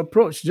holistic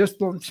approach, just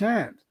don't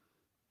chant.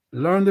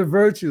 Learn the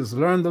virtues,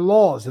 learn the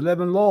laws,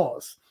 11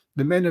 laws,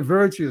 the many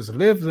virtues,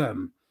 live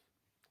them.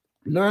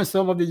 Learn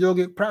some of the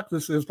yogic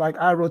practices like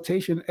eye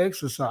rotation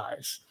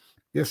exercise.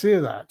 You see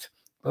that,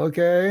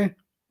 okay?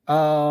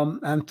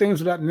 And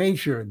things of that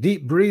nature,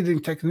 deep breathing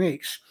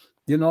techniques,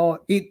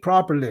 eat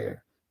properly,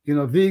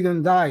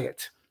 vegan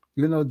diet,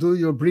 do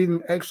your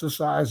breathing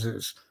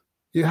exercises.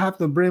 You have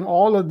to bring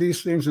all of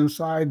these things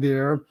inside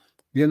there,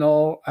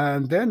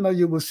 and then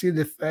you will see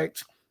the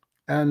effect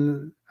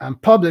and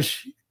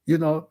publish,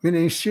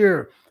 meaning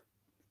share,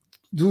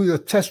 do your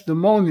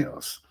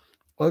testimonials,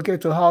 okay,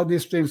 to how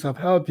these things have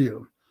helped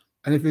you.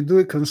 And if you do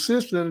it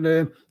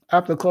consistently,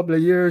 after a couple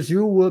of years,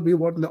 you will be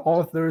one of the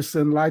authors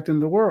to enlighten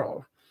the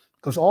world.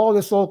 Because all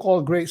the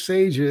so-called great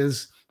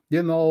sages,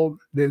 they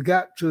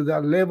got to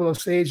that level of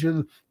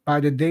sages by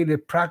the daily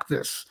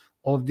practice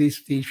of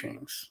these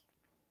teachings.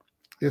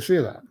 You see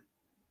that?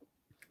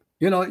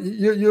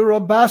 You're a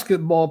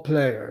basketball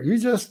player. You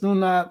just do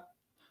not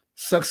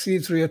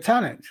succeed through your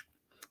talent.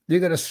 You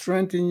got to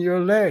strengthen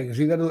your legs.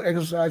 You got to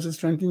exercise to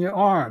strengthen your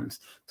arms,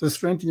 to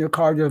strengthen your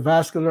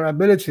cardiovascular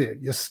ability,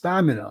 your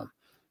stamina.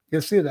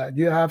 You see that?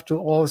 You have to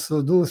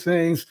also do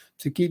things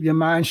to keep your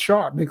mind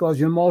sharp, because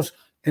your most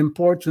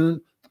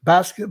important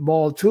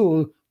basketball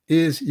tool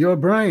is your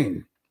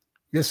brain.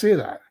 You see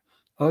that?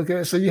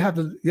 Okay, so you have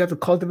to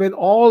cultivate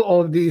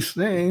all of these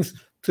things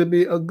to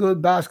be a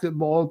good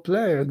basketball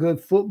player, a good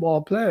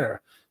football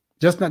player,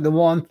 just not the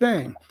one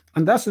thing.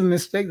 And that's a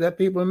mistake that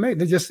people make.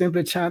 They just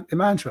simply chant the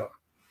mantra.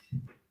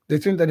 They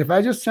think that if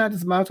I just chant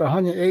this mantra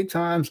 108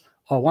 times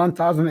or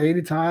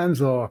 1,080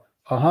 times or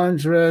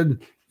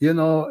 100,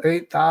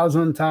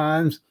 8,000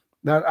 times,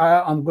 that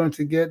I am going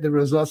to get the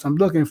results I'm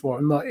looking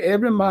for. No,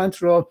 every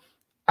mantra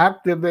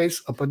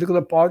activates a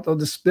particular part of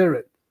the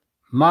spirit,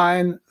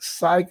 mind,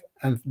 psyche,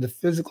 and the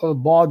physical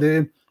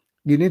body.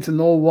 You need to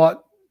know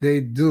what they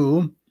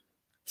do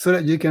so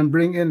that you can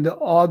bring in the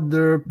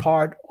other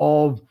part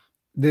of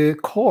the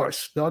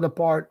course, the other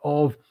part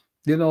of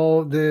the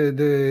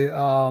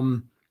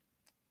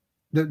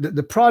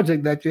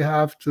project that you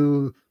have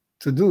to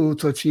do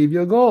to achieve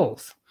your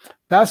goals.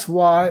 That's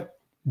why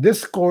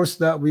this course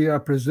that we are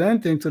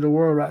presenting to the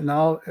world right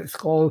now is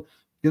called,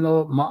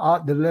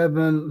 MAAT, the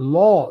 11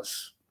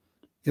 laws,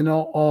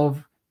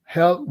 of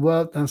health,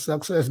 wealth, and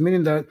success,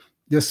 meaning that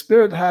your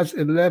spirit has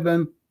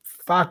 11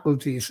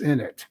 faculties in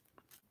it.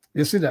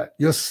 You see that?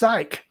 Your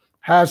psyche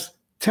has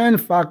 10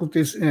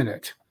 faculties in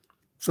it.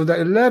 So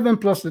the 11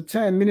 plus the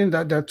 10, meaning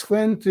that there are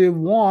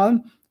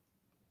 21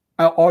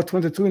 or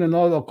 22 in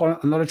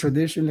another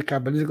tradition, the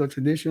Kabbalistic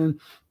tradition.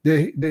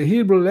 The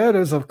Hebrew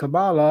letters of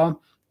Kabbalah,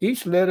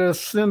 each letter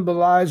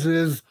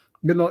symbolizes,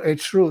 a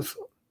truth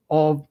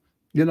of,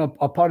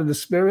 a part of the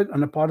spirit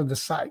and a part of the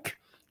psyche.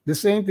 The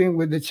same thing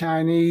with the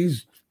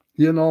Chinese,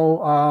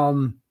 Bagua,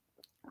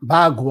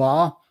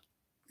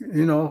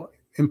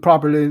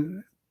 improperly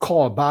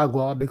called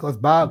Bagua because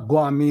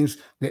Bagua means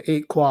the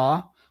 8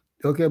 Kwa,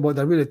 okay, but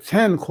they're really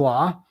 10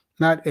 Kwa,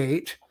 not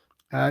 8,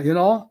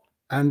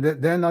 and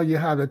then now you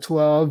have the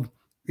 12,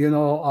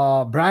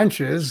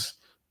 branches,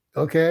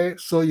 okay,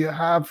 so you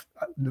have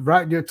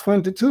right there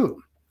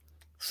 22.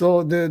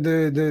 So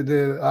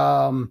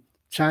the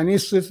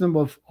Chinese system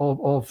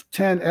of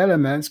 10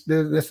 elements,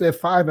 let's say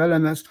 5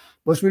 elements,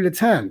 was really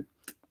 10.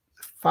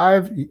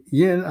 5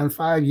 yin and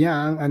 5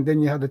 yang, and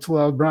then you have the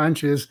 12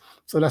 branches,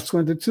 so that's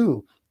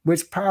 22,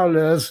 which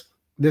parallels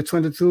the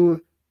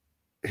 22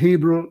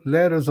 Hebrew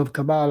letters of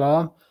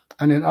Kabbalah,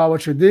 and in our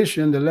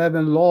tradition, the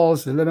 11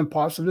 laws, the 11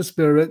 parts of the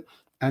spirit,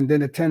 and then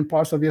the 10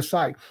 parts of your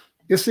psyche.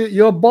 You see,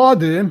 your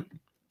body,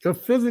 your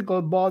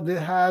physical body,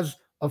 has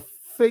a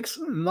fixed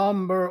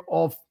number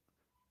of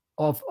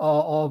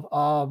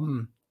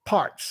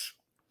parts.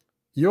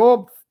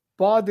 Your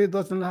body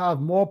doesn't have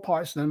more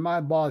parts than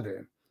my body.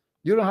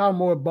 You don't have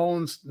more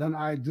bones than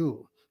I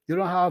do. You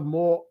don't have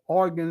more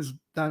organs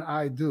than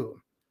I do.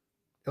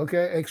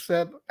 Okay,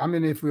 except,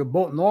 if we're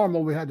both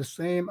normal, we have the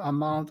same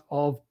amount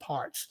of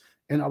parts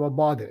in our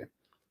body.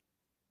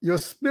 Your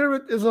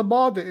spirit is a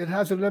body. It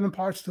has 11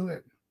 parts to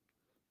it.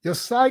 Your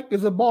psyche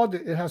is a body.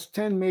 It has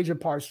 10 major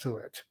parts to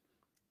it.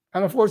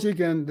 And of course,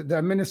 there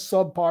are many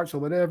subparts or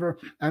whatever.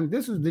 And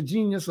this is the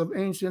genius of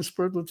ancient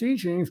spiritual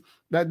teachings,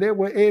 that they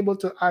were able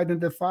to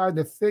identify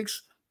the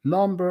fixed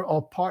number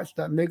of parts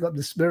that make up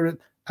the spirit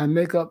and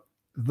make up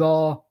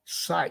the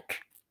psyche.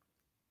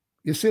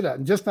 You see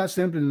that? Just not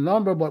simply the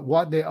number, but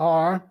what they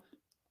are,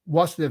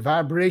 what's the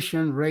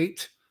vibration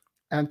rate,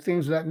 and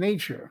things of that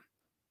nature.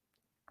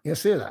 You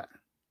see that?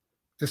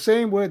 The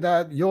same way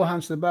that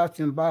Johann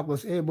Sebastian Bach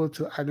was able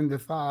to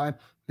identify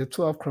the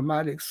 12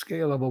 chromatic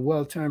scale of a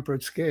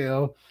well-tempered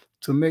scale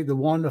to make the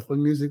wonderful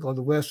music of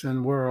the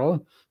Western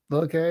world,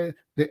 okay?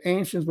 The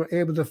ancients were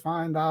able to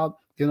find out,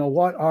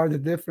 what are the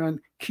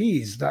different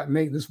keys that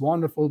make this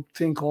wonderful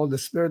thing called the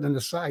spirit and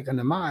the psyche and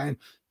the mind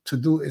to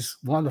do its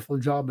wonderful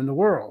job in the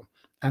world,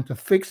 and to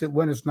fix it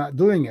when it's not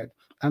doing it,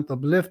 and to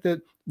uplift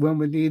it when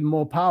we need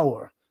more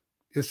power.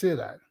 You see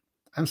that?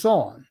 And so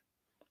on.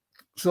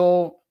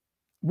 So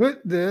with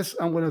this,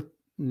 I'm going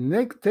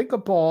to take a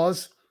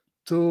pause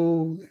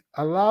to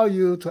allow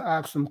you to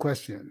ask some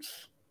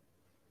questions.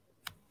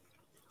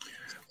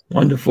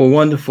 Wonderful,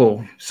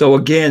 wonderful. So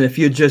again, if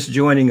you're just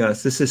joining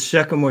us, this is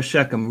Shechem or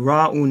Shechem,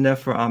 Ra Un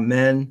Nefer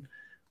Amen.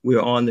 We're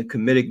on the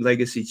Kamitic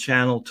Legacy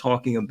channel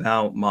talking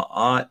about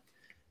MAAT,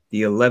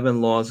 the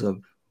 11 laws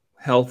of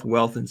health,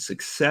 wealth, and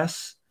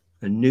success,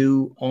 a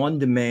new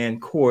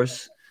on-demand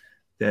course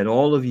that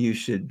all of you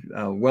should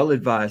well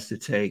advise to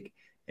take.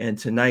 And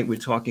tonight we're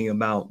talking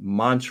about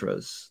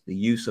mantras, the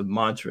use of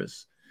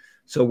mantras.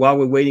 So while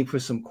we're waiting for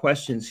some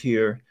questions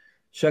here,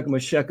 Shechem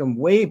or Shechem,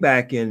 way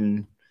back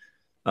in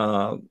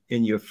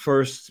your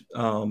first,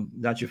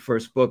 not your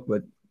first book,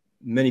 but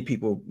many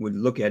people would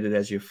look at it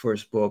as your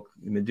first book,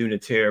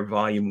 Meduna Ter,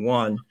 Volume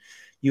 1,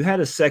 you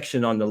had a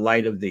section on the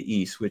light of the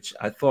East, which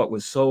I thought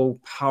was so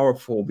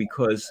powerful,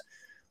 because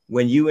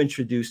when you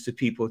introduced to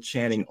people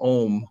chanting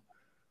Om,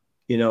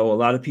 a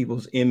lot of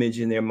people's image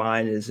in their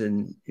mind is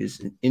in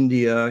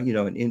India,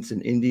 it's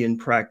an Indian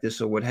practice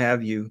or what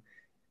have you.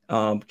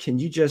 Can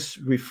you just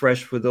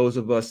refresh for those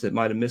of us that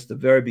might have missed the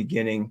very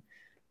beginning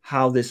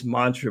how this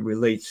mantra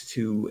relates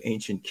to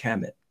ancient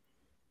Kemet?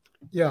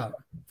 Yeah.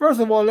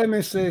 First of all, let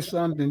me say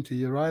something to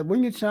you, right?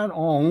 When you chant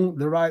Om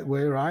the right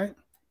way, right?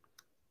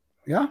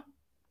 Yeah.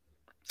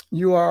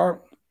 You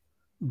are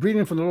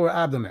breathing from the lower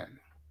abdomen.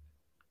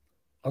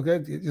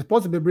 Okay, you're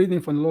supposed to be breathing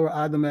from the lower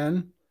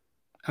abdomen,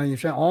 and you're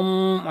saying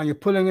Om, and you're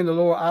pulling in the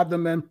lower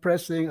abdomen,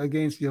 pressing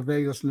against your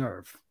vagus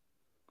nerve,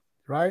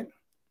 right?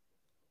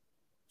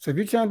 So if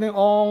you're chanting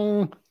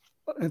Om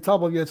on the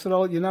top of your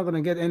throat, you're not going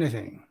to get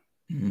anything,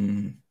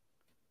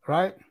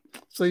 right?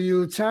 So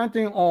you're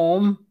chanting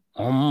Om,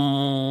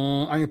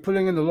 and you're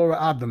pulling in the lower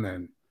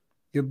abdomen.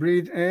 You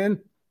breathe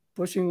in,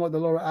 pushing out the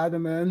lower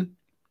abdomen,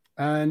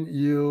 and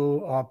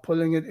you are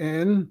pulling it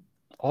in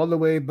all the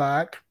way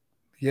back,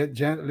 yet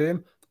gently,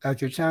 as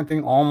you're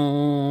chanting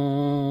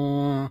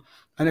Om.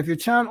 And if you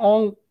chant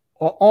Om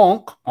or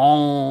Onk,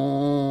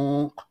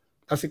 Onk,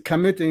 that's a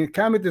Kamitic.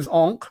 Kamit is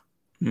Onk,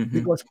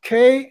 because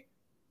K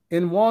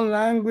in one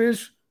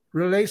language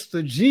relates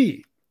to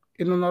G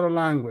in another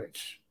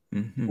language.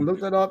 Look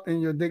that up in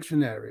your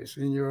dictionaries,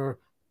 in your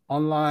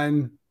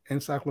online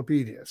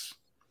encyclopedias.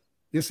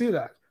 You see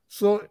that?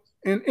 So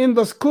in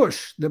Indus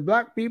Kush, the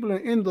black people in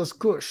Indus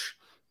Kush,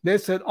 they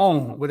said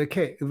Ong with a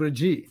K, with a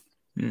G.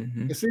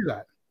 You see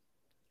that?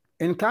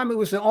 In Kamit,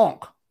 we say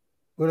Onk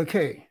with a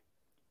K.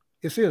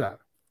 You see that?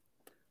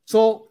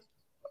 So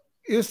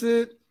you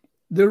see,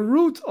 the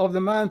root of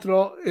the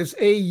mantra is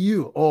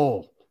A-U,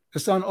 O.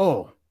 It's an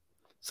O.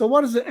 So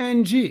what is the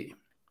NG?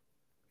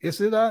 You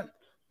see that?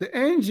 The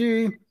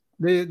NG,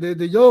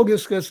 the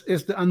yogic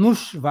is the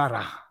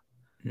Anushvara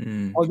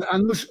or the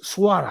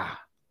Anushswara.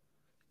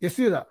 You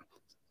see that?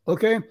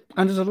 Okay?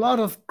 And there's a lot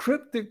of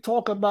cryptic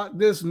talk about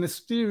this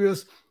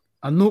mysterious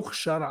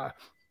Anukshara,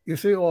 you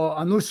see, or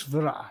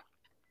Anushvara.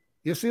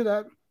 You see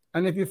that?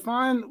 And if you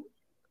find,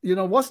 you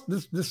know, what's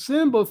this, the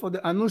symbol for the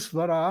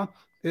Anushvara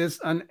is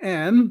an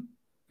M,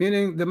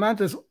 meaning the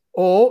mantra is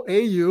O,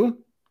 A-U,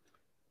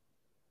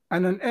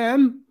 and an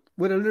M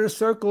with a little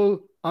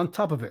circle on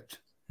top of it.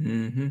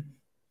 You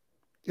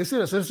see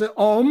that? So it's an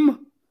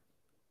Om,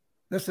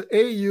 that's the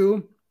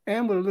A-U,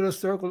 M with a little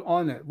circle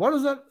on it. What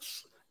does that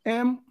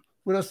M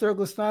with a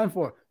circle stand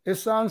for? It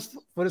stands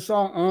for the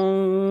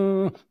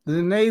song,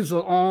 the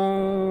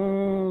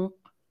nasal,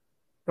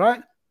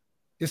 right?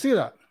 You see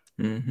that?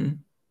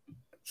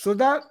 So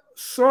that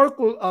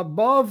circle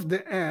above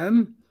the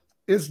M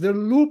is the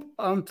loop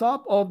on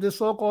top of the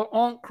so-called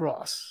Onk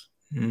cross.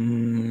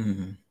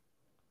 You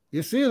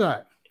see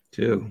that?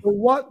 Too. So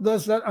what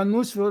does that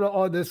Anushvara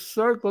or the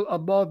circle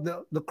above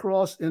the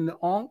cross in the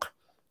Onk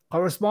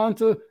correspond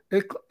to?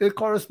 It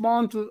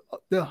corresponds to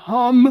the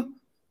hum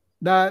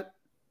that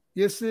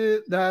you see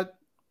that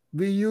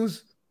we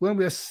use when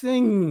we're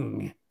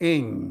singing.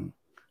 When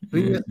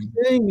you're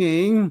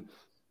singing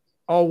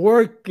or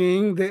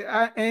working,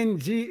 the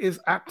ing is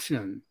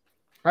action.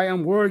 I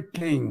am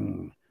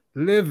working,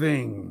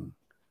 living.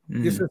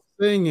 This is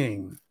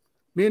singing,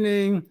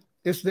 meaning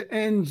it's the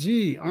ng.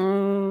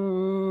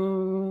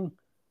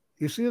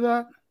 You see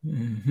that?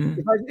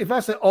 If I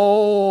say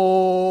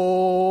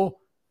oh,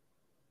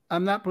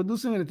 I'm not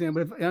producing anything.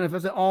 But if I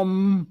say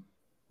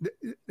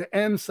the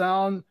M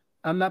sound,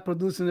 I'm not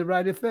producing the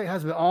right effect. It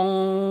has to be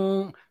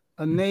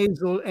a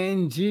nasal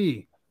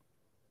ng,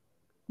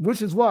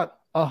 which is what?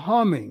 A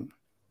humming.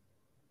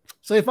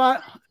 So if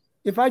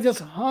I just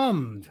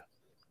hummed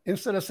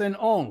instead of saying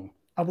on,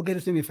 I will get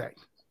the same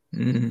effect.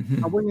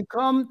 And when you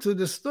come to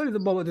the study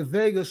about the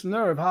vagus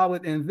nerve, how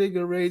it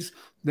invigorates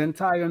the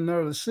entire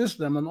nervous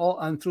system,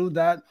 and through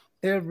that,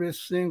 every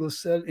single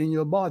cell in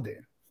your body.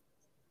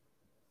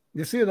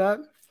 You see that?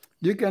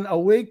 You can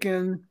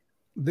awaken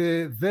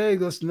the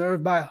vagus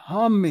nerve by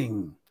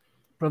humming,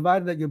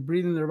 provided that you're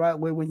breathing the right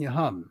way when you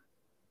hum.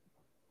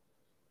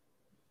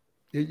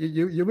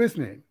 You with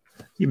me?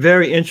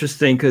 Very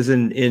interesting, because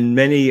in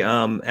many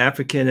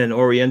African and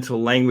Oriental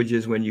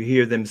languages, when you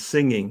hear them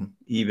singing,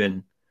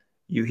 even,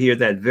 you hear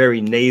that very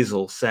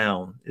nasal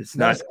sound. It's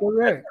not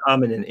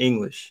common in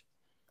English.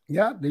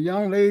 Yeah, the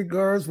young lady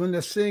girls, when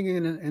they're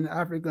singing in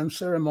African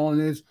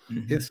ceremonies,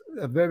 it's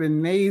a very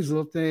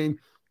nasal thing,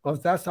 because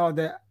that's how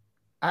they're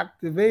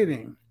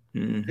activating.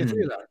 You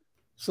see that?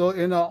 So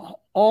in a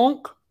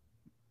onk,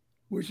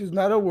 which is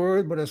not a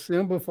word, but a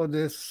symbol for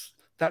this,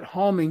 that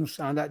humming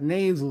sound, that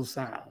nasal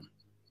sound.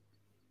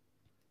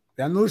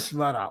 The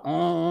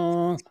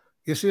Anushvara,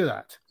 you see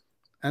that?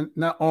 And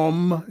not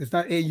it's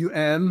not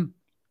A-U-M,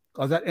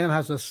 because that M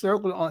has a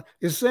circle on.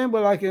 It's the same,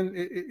 but like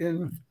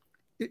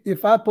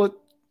if I put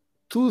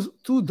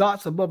two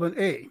dots above an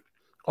A,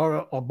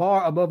 or a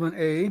bar above an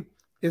A,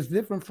 it's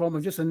different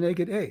from just a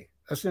naked A,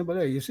 a simple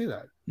A. You see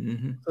that?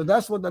 So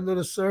that's what that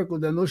little circle,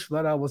 the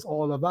Anushvara, was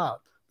all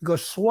about.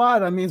 Because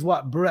swara means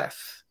what?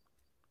 Breath.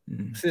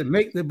 So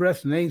make the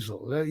breath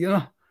nasal. You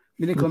know,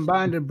 meaning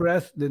combine the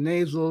breath, the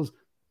nasals,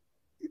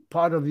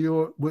 part of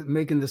your with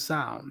making the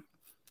sound.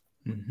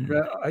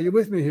 Are you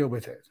with me here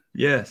with it?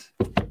 Yes.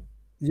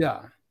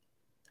 Yeah.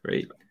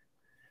 Great.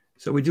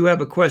 So we do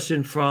have a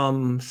question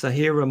from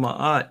Sahira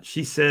MAAT.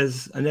 She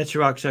says,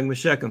 Anetcharak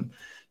Shangmashekum,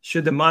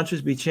 should the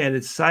mantras be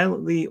chanted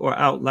silently or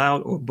out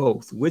loud, or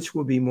both? Which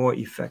will be more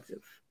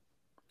effective?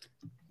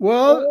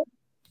 Well,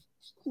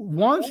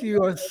 once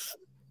you are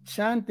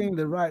chanting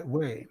the right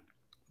way,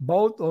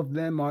 both of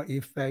them are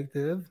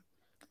effective.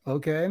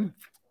 Okay.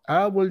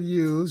 I will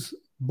use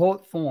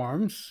both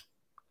forms.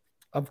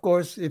 Of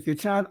course, if you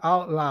chant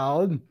out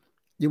loud,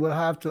 you will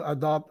have to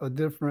adopt a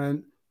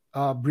different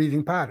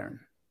breathing pattern,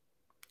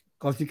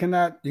 because you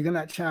cannot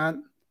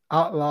chant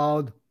out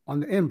loud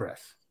on the in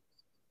breath.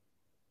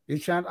 You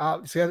chant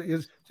out.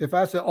 If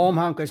I say Om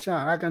Ham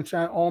Kashan, I can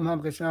chant Om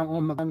Ham Kashan,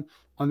 Om Ham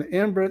on the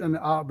in breath and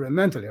the out breath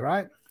mentally,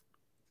 right? If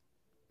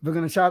we're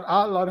going to shout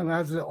out loud, I'm going to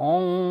have to say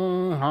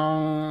Om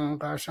Ham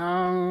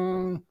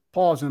Kashan,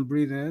 pause and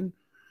breathe in.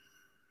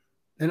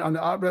 And on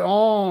the out breath,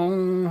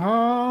 Om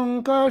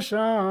Ham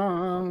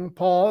Kashan,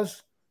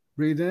 pause,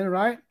 breathe in,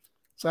 right?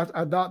 So I have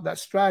to adopt that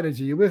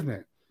strategy. You with me?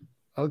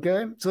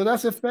 Okay, so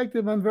that's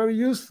effective and very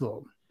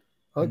useful.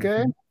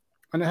 Okay,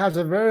 and it has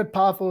a very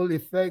powerful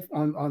effect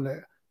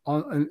on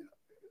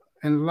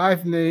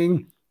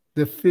enlivening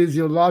the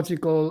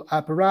physiological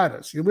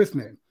apparatus. You with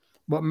me?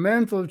 But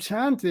mental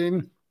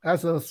chanting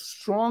has a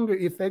stronger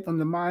effect on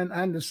the mind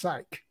and the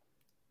psyche.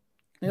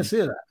 You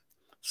see that?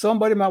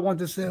 Somebody might want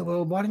to say,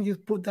 "Well, why don't you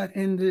put that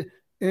in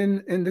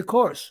the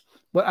course?"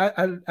 But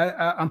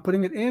I'm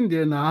putting it in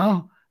there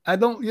now. I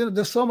don't.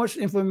 There's so much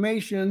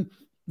information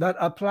that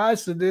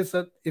applies to this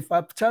that if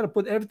I try to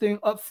put everything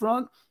up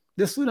front,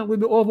 the student will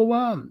be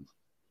overwhelmed.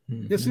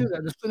 You see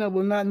that? The student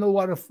will not know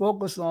what to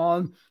focus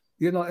on,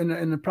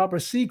 in the proper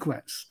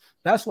sequence.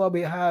 That's why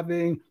we're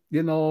having,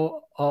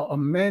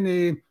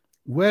 many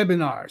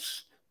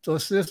webinars to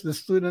assist the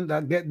student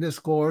that get this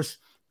course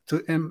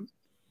to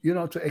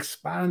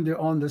expand their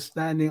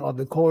understanding of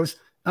the course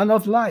and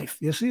of life.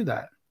 You see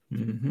that?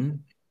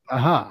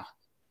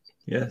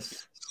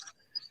 Yes.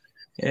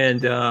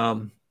 And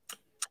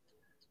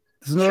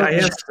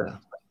Shayesta,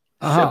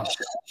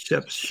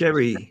 Shep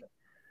Sherry,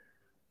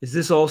 is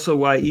this also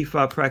why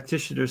Ifa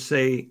practitioners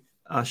say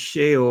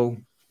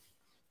Asheo?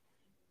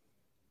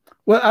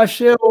 Well,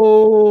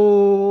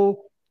 Asheo,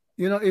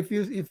 if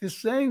you're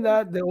saying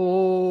that,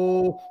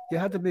 you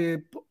have to be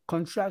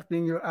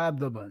contracting your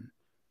abdomen.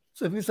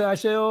 So if you say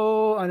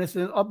Asheo and it's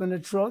up in the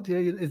throat here,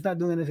 it's not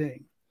doing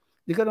anything.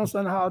 You can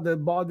understand how the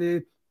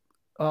body,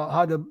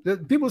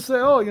 the people say,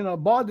 oh,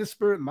 body,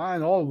 spirit,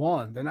 mind, all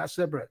one. They're not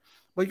separate.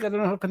 But you got to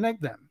know how to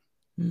connect them.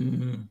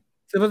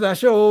 So if I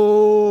say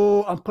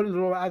Asheo, I'm putting the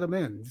lower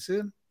abdomen in. You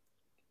see?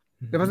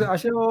 If I say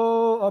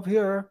Asheo up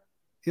here,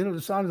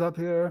 the sound is up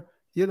here.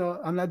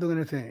 I'm not doing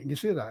anything. You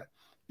see that?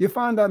 You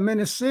find that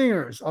many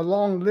singers are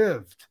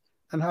long-lived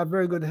and have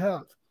very good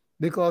health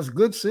because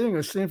good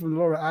singers sing from the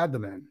lower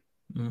abdomen.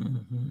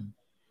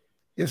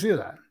 You see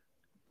that?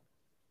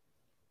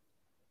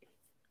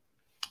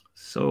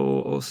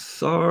 So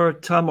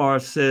Osar Tamar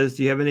says,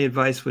 do you have any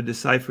advice for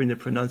deciphering the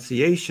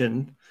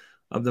pronunciation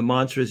of the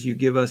mantras you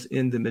give us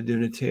in the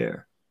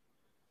Meduniter?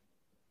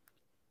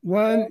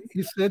 When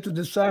you say to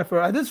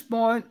decipher, at this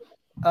point,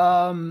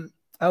 I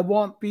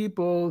want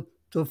people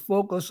to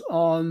focus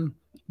on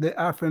the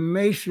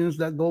affirmations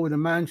that go with the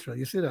mantra.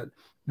 You see that?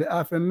 The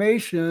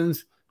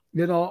affirmations,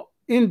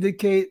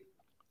 indicate,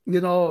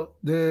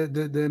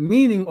 the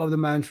meaning of the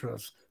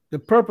mantras, the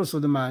purpose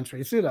of the mantra.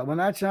 You see that? When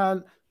I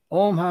chant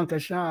Om Han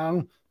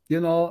Kashang,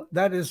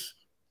 that is,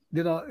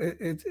 in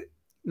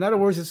other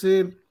words, you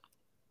see,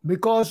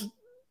 because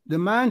the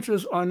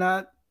mantras are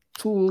not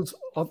tools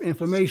of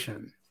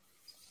information.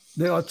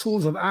 They are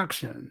tools of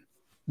action.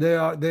 They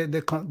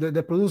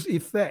produce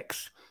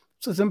effects.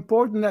 So it's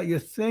important that you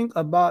think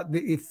about the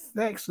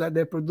effects that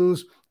they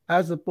produce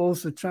as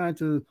opposed to trying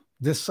to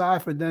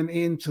decipher them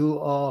into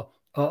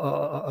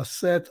a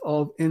set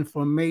of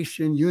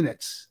information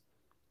units.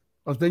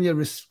 Because then you're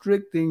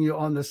restricting your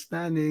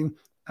understanding.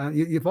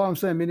 You follow what I'm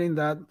saying? Meaning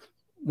that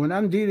when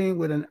I'm dealing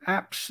with an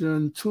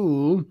action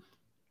tool,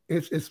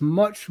 it's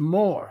much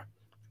more.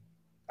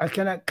 I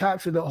cannot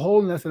capture the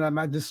wholeness and I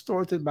might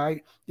distort it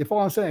by, you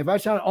follow what I'm saying? If I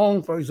chant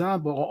Om, for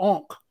example, or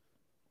Onk,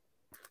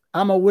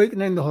 I'm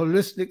awakening the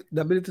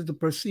ability to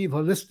perceive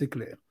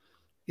holistically.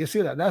 You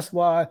see that? That's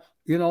why,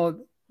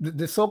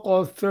 the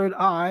so-called third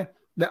eye,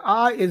 the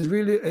eye is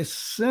really a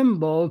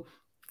symbol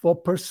for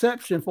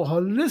perception, for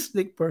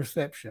holistic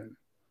perception.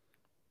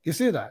 You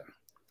see that?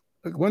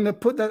 When they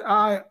put that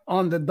eye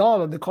on the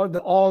dollar, they call it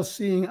the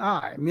all-seeing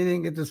eye,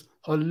 meaning it is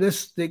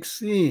holistic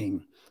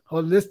seeing,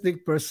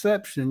 holistic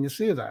perception. You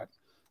see that?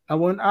 And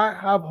when I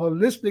have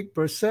holistic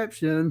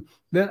perception,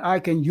 then I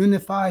can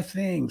unify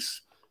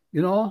things,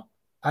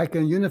 I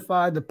can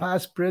unify the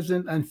past,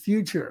 present, and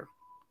future.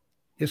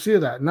 You see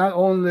that? Not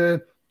only,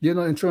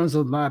 in terms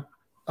of my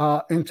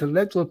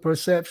intellectual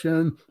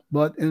perception,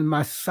 but in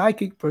my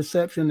psychic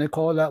perception, they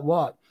call that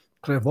what?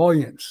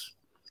 Clairvoyance.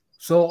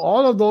 So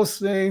all of those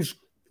things,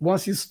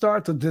 once you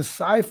start to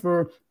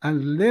decipher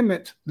and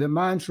limit the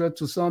mantra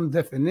to some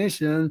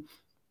definition,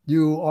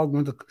 you are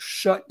going to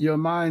shut your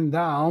mind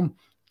down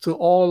to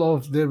all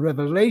of the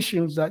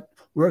revelations that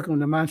working on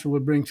the mantra will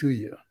bring to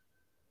you.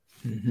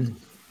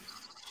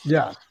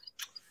 Yeah.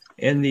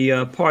 And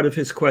the part of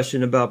his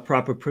question about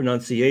proper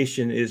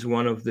pronunciation is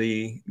one of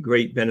the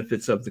great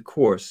benefits of the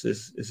course,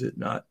 is it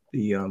not?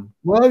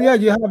 Well, yeah,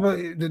 you have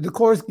the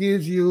course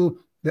gives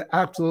you the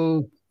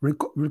actual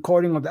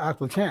recording of the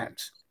actual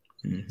chants.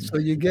 So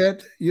you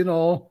get,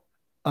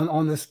 an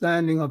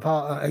understanding of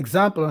how,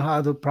 example on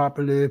how to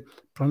properly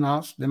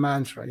pronounce the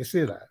mantra. You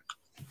see that?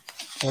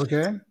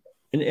 Okay.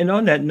 And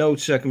on that note,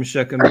 Shechem,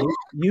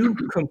 you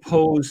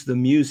compose the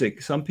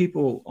music. Some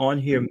people on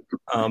here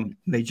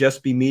may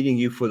just be meeting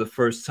you for the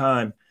first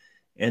time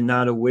and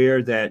not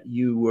aware that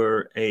you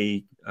were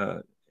a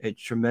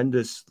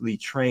tremendously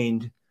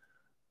trained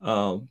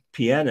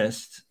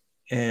pianist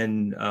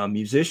and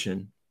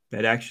musician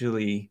that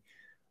actually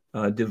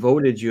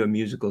devoted your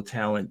musical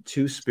talent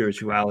to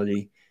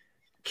spirituality.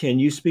 Can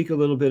you speak a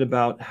little bit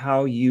about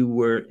how you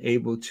were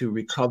able to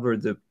recover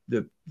the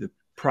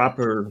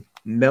proper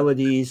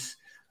melodies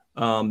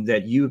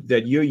that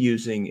you're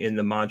using in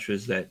the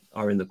mantras that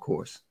are in the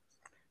course?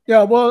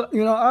 Yeah, well,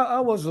 I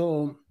was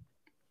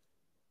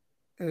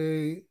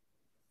a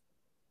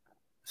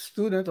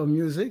student of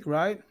music,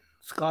 right?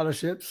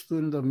 Scholarship,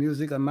 student of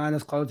music, a minor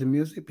college of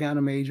music,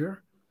 piano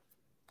major,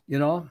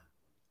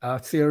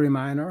 theory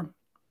minor.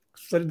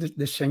 Studied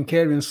the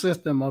Schenkerian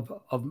system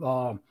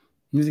of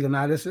music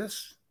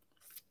analysis,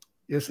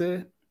 you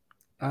see.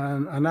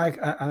 And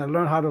I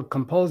learned how to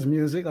compose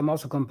music. I'm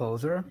also a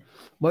composer.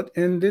 But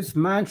in this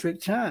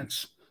mantric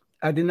chants,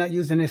 I did not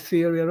use any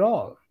theory at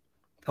all.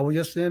 I would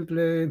just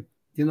simply,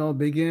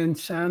 begin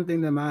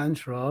chanting the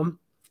mantra,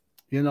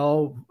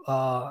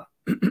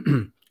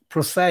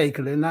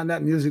 prosaically,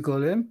 not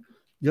musically,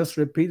 just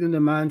repeating the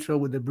mantra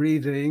with the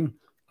breathing.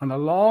 And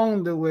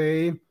along the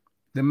way,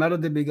 the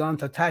melody began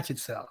to attach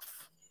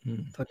itself,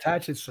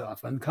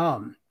 and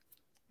come.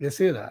 You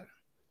see that?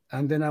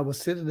 And then I would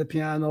sit at the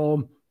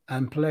piano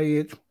and play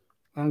it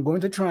and go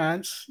into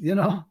trance,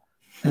 and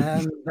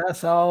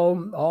that's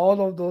how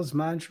all of those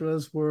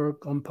mantras were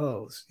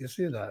composed. You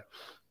see that?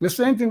 The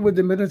same thing with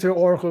the military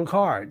oracle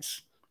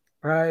cards.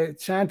 I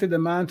chanted the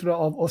mantra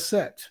of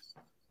Osset,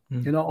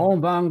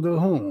 On Bang De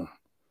Hoon,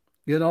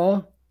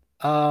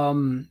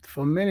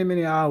 for many,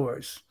 many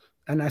hours.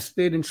 And I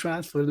stayed in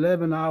trance for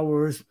 11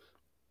 hours.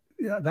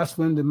 Yeah, that's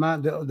when the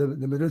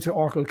military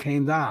oracle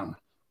came down.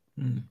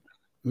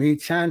 Me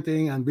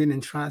chanting and being in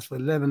trance for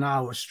 11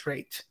 hours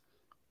straight.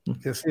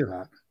 You see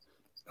that?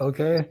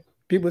 Okay.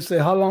 People say,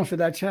 how long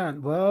should I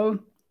chant? Well,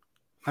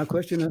 my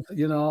question is,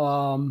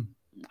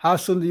 how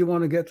soon do you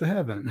want to get to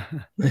heaven?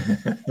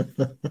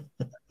 The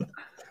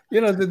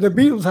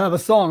Beatles have a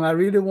song, I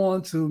really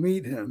want to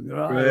meet him.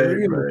 Right,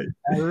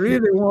 I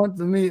really want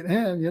to meet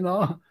him,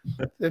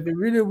 If you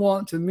really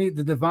want to meet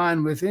the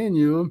divine within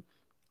you,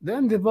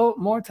 then devote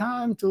more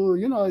time to,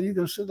 you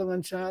can sit there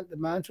and chant the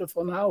mantra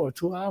for an hour,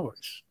 2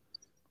 hours.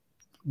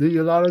 Do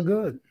you a lot of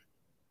good.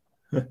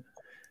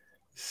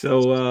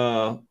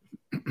 So,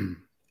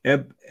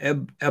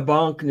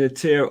 Abank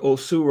Neter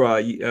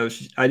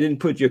Osura, I didn't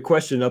put your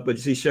question up, but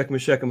you see,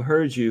 Shechem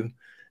heard you.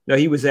 No,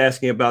 he was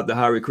asking about the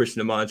Hare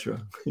Krishna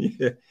mantra,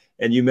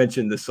 and you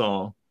mentioned the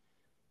song.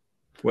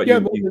 But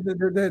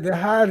the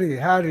Hari,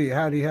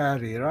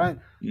 right?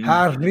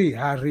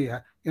 Hari.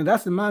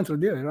 That's the mantra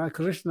there, right?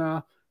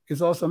 Krishna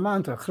is also a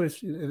mantra.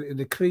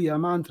 The Kriya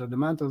mantra, the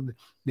mantra,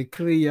 the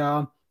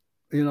Kriya,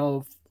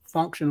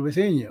 function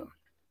within you.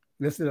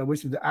 This is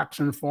which is the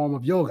action form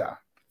of yoga,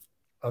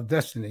 of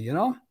destiny,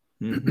 So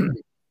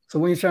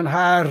when you chant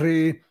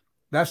Hari,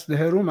 that's the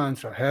Heru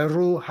mantra.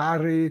 Heru,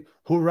 Hari,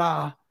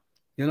 Hurrah,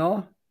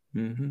 You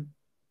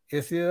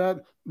see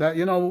that? That,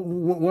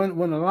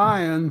 when a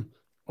lion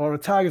or a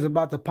tiger is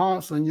about to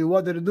pounce on you,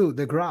 what do they do?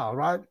 They growl,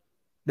 right?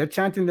 They're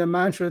chanting the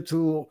mantra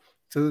to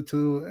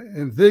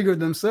invigorate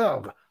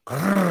themselves.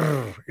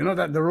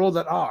 That the roll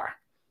that R.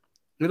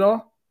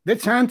 They're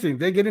chanting.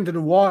 They get into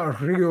the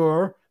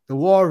warrior,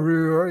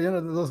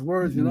 those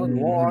words, the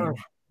war.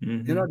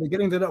 They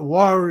get into that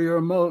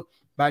warrior mode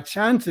by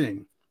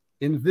chanting,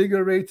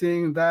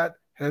 invigorating that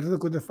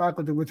heretical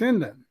faculty within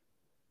them.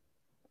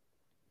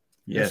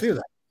 Yes. You see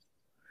that?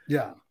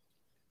 Yeah.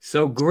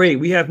 So great.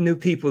 We have new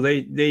people.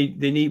 We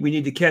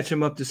need to catch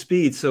them up to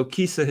speed. So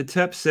Kisa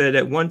Hetep said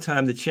at one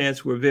time the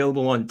chants were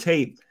available on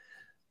tape.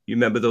 You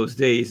remember those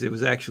days? It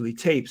was actually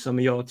tape. Some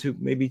of y'all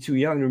maybe too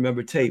young to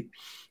remember tape.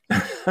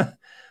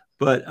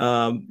 But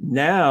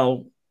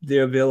now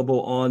they're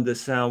available on the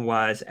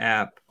Soundwise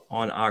app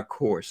on our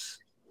course.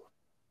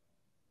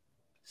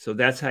 So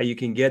that's how you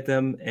can get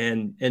them.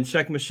 And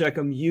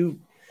Shechem, you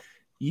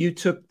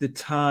took the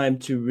time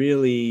to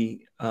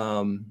really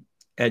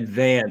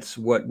advance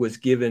what was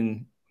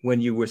given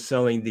when you were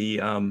selling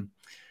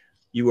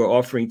you were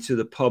offering to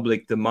the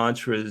public the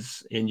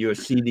mantras in your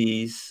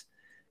CDs,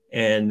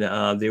 and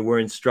there were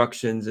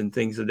instructions and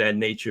things of that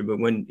nature. But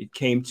when it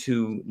came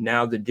to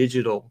now the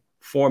digital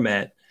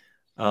format,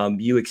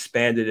 you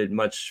expanded it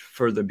much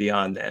further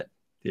beyond that,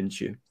 didn't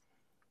you?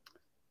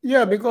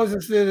 Yeah, because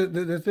it's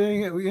the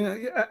thing,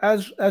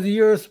 as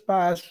years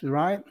pass,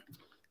 right?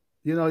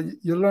 You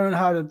learn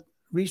how to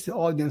reach the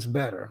audience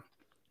better.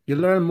 You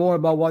learn more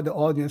about what the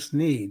audience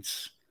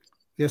needs.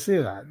 You see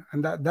that?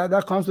 And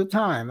that comes with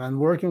time and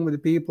working with the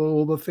people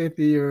over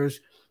 50 years,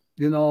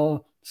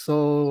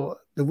 so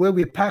the way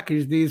we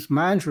package these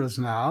mantras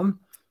now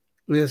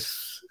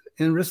is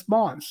in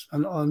response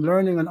and on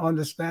learning and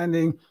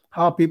understanding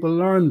how people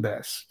learn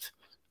best.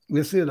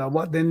 You see that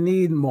what they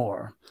need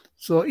more.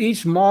 So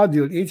each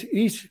module,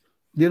 each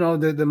you know,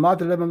 the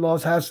MAAT 11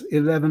 laws has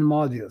 11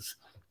 modules.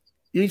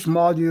 Each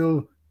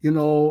module, you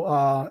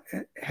know,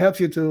 helps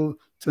you to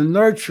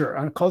nurture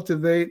and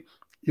cultivate,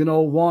 you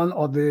know, one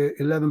of the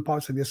 11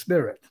 parts of your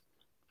spirit.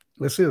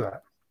 Let's see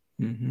that.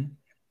 Mm-hmm.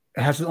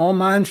 It has its own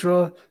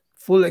mantra,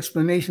 full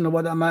explanation of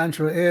what that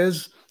mantra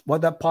is,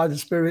 what that part of the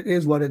spirit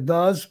is, what it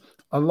does,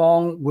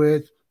 along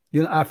with,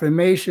 you know,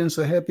 affirmations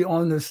to help you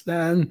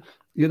understand,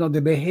 you know,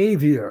 the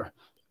behavior,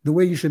 the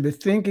way you should be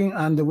thinking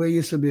and the way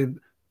you should be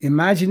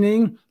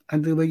imagining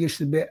and the way you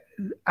should be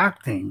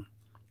acting,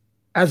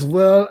 as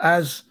well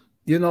as,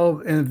 you know,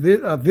 in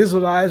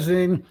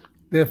visualizing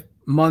the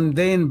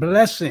mundane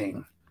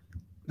blessing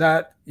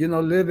that, you know,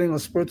 living a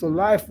spiritual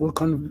life will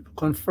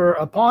confer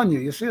upon you.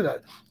 You see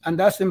that? And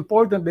that's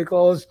important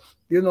because,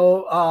 you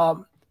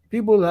know,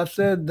 people have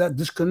said that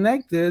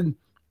disconnected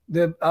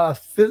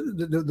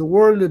the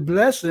worldly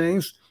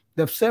blessings,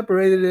 they've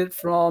separated it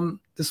from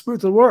the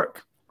spiritual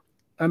work.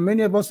 And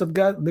many of us have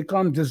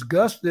become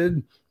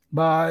disgusted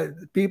by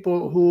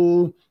people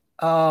who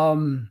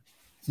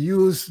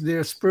use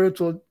their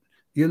spiritual,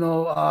 you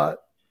know,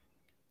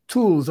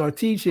 tools or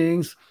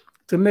teachings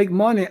to make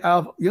money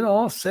out. You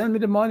know, send me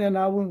the money and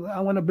I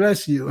want to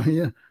bless you.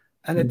 Yeah.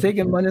 And they're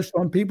taking money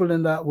from people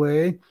in that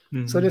way.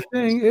 Mm-hmm. So the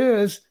thing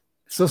is,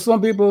 so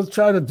some people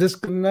try to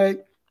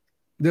disconnect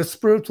their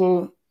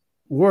spiritual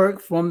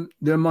work from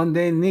their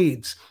mundane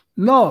needs.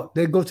 No,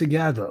 they go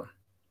together.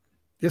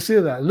 You see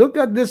that? Look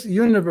at this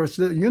universe.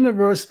 The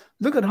universe,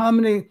 look at how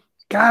many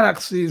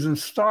galaxies and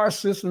star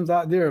systems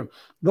out there.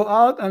 Go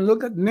out and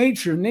look at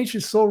nature.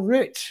 Nature's so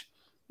rich.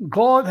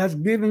 God has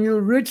given you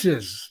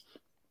riches.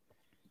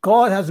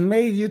 God has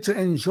made you to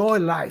enjoy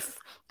life,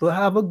 to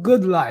have a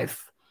good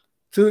life.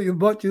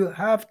 But you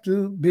have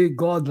to be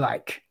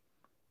godlike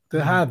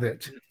to have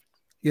it.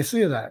 You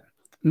see that?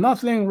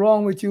 Nothing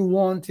wrong with you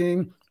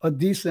wanting a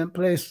decent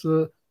place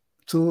to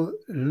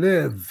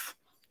live.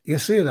 You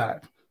see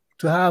that?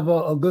 To have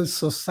a good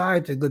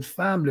society, a good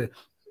family.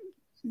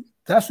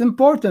 That's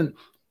important.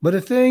 But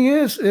the thing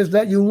is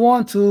that you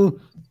want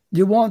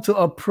to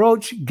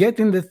approach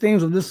getting the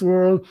things of this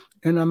world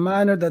in a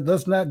manner that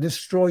does not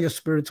destroy your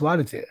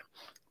spirituality,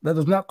 that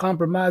does not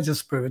compromise your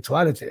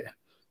spirituality.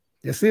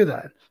 You see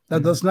that?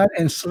 That does not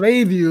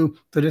enslave you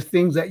to the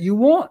things that you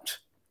want.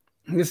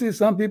 You see,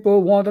 some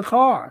people want a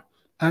car,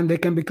 and they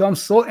can become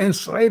so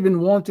enslaved in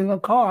wanting a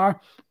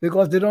car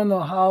because they don't know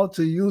how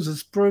to use the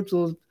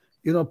spiritual,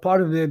 you know,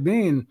 part of their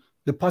being,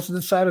 the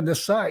positive side of their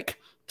psyche,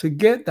 to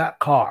get that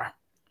car.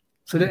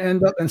 So they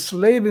end up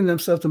enslaving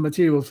themselves to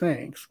material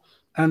things.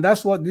 And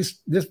that's what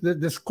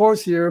this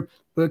course here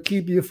will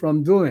keep you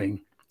from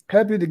doing.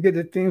 Help you to get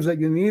the things that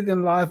you need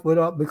in life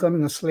without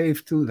becoming a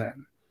slave to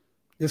them.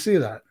 You see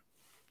that?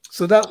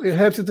 So that it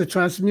helps you to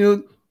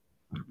transmute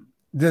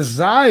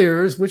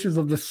desires, which is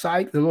of the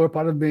psyche, the lower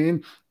part of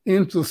being,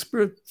 into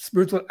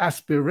spiritual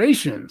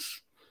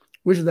aspirations,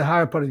 which is the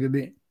higher part of your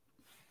being.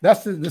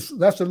 That's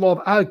the law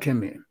of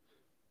alchemy.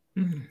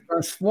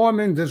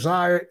 Transforming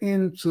desire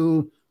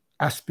into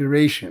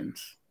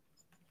aspirations.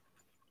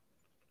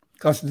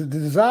 Because the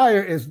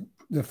desire is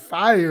the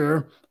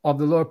fire of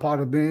the lower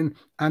part of being,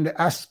 and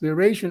the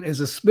aspiration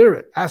is a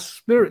spirit,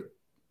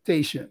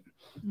 aspiration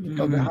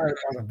of the higher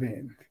part of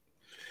being.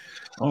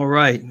 All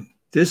right.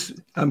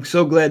 I'm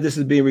so glad this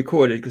is being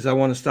recorded because I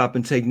want to stop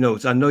and take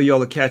notes. I know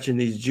y'all are catching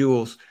these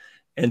jewels.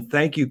 And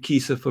thank you,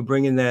 Kisa, for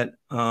bringing that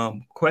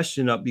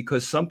question up,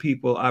 because some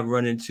people I've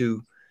run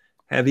into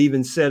have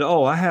even said,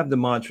 oh, I have the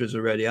mantras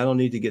already. I don't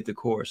need to get the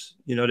course.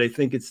 You know, they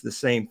think it's the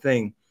same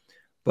thing.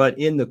 But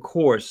in the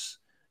course,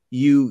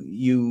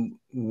 you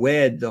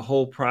wed the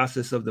whole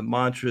process of the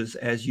mantras,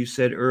 as you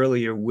said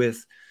earlier,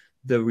 with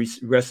the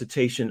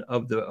recitation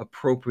of the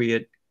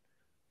appropriate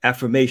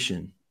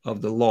affirmation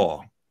of the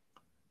law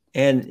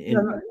and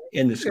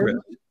in the script.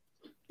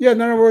 Yeah,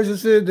 in other words,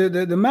 it's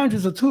the mantra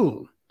is a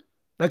tool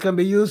that can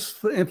be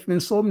used in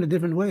so many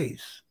different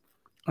ways.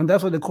 And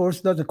that's what the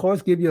course does. The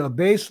course gives you a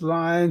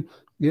baseline,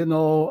 you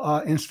know,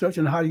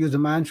 instruction on how to use the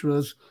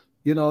mantras,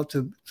 you know,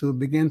 to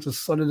begin to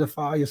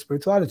solidify your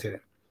spirituality.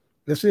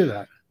 Let's see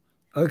that.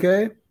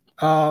 Okay.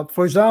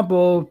 For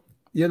example,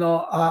 you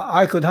know,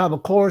 I could have a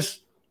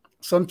course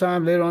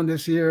sometime later on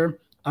this year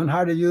on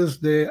how to use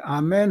the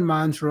Amen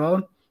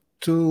mantra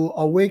to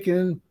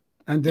awaken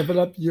and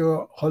develop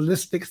your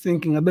holistic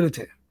thinking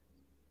ability.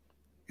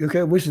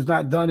 Okay, which is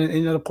not done in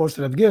any other course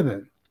that I've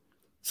given.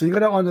 So you got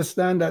to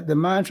understand that the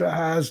mantra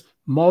has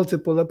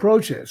multiple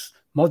approaches,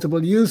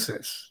 multiple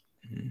uses.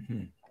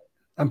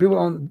 And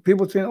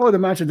people think, oh, the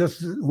mantra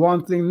does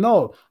one thing.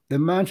 No, the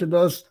mantra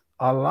does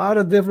a lot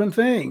of different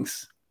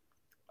things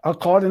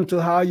according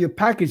to how you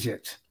package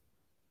it.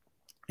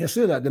 You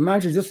see that? The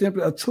mantra is just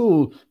simply a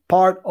tool,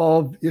 part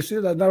of, you see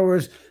that? In other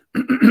words,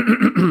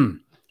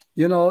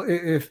 you know,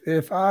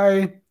 if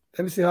I,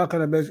 let me see how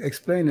can I best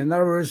explain it. In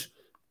other words,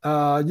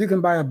 you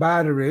can buy a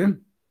battery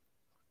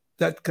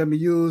that can be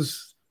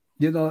used,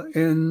 you know,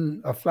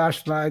 in a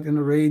flashlight, in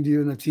a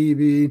radio, in a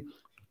TV,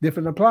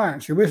 different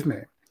appliance. You're with me?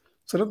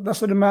 So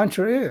that's what the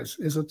mantra is.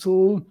 It's a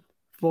tool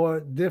for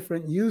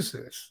different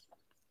uses.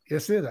 You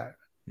see that?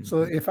 Mm-hmm.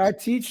 So if I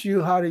teach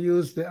you how to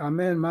use the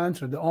Amen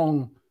mantra, the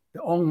Om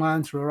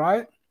mantra,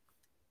 right?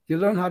 You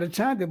learn how to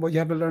chant it, but you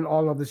have to learn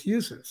all of its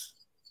uses.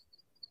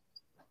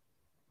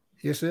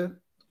 You see?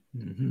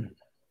 Mm-hmm.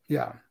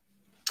 Yeah.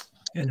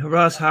 And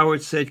Horace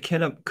Howard said,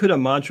 could a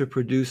mantra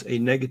produce a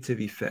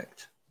negative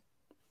effect?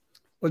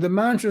 Well, the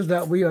mantras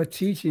that we are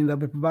teaching, that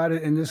we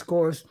provided in this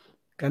course,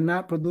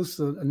 cannot produce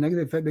a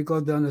negative effect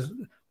because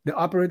they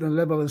operate on the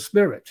level of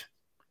spirit.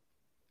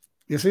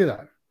 You see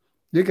that?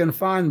 You can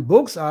find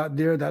books out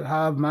there that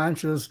have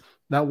mantras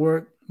that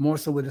work more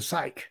so with the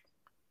psyche.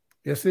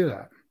 You see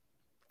that?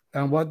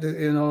 And what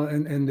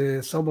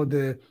in some of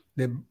the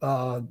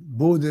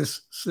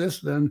Buddhist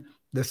system,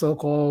 the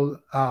so-called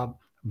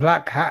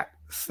black hat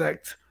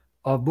sect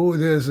of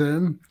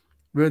Buddhism,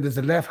 where there's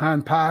a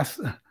left-hand path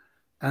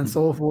and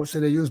so forth.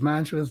 So they use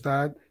mantras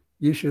that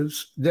you should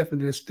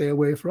definitely stay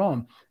away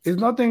from. It's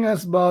nothing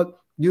else but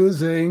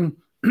using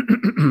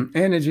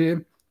energy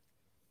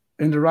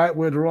in the right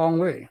way, the wrong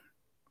way.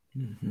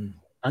 Mm-hmm.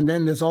 And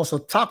then there's also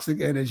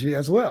toxic energy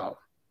as well.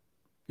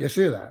 You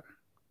see that?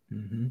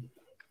 Mm-hmm.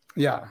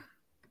 Yeah.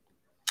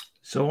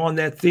 So on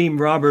that theme,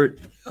 Robert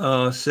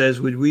says,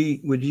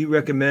 would you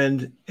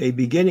recommend a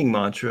beginning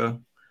mantra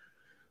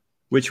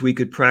which we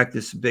could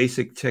practice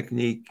basic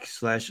technique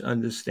 /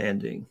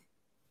 understanding?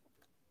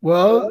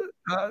 Well,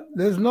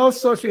 there's no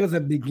such thing as a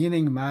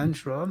beginning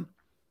mantra.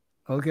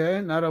 Okay.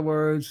 In other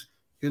words,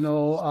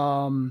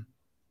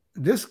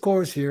 this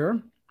course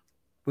here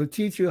will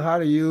teach you how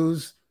to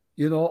use,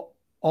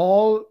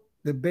 all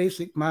the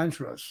basic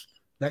mantras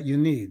that you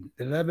need,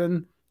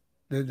 the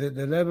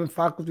 11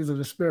 faculties of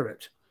the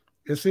spirit.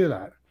 You see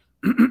that?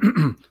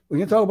 When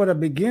you talk about a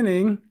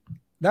beginning,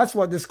 that's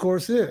what this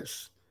course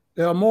is.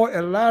 There are more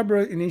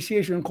elaborate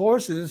initiation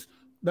courses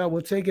that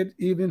will take it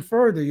even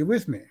further. You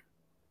with me?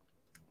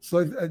 So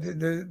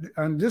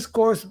and this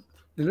course,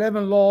 the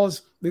 11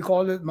 laws, we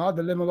call it MAAT,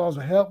 the 11 laws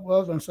of health,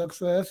 wealth, and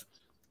success.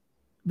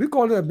 We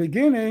call it a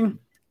beginning,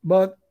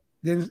 but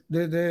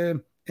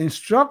the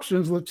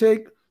instructions will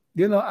take,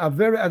 a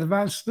very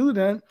advanced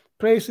student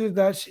places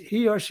that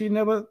he or she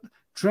never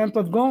dreamt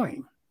of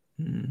going.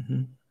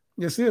 Mm-hmm.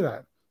 You see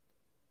that?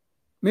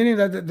 Meaning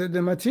that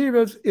the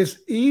materials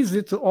is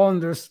easy to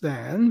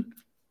understand,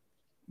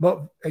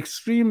 but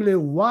extremely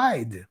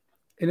wide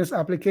in its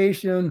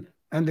application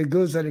and the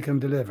goods that it can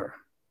deliver.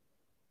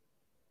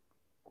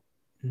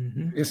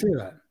 Mm-hmm. You see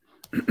that?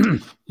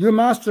 You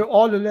master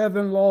all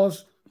 11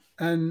 laws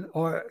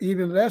or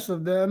even less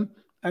of them,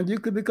 and you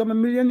could become a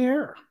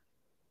millionaire,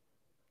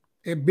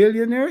 a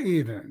billionaire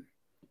even,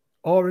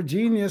 or a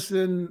genius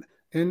in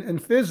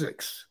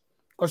physics,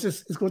 because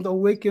it's going to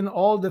awaken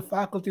all the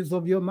faculties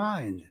of your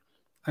mind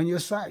and your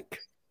psyche.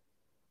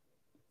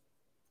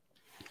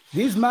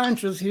 These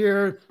mantras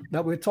here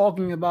that we're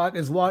talking about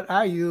is what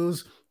I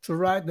use to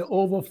write the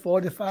over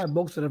 45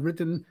 books that I've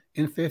written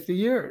in 50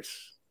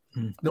 years,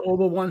 the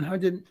over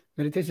 100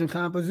 meditation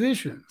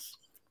compositions.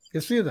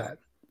 You see that?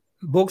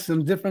 Books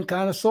in different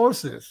kind of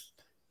sources.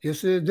 You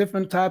see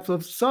different types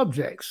of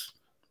subjects.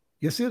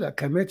 You see that?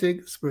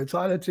 Kamitic,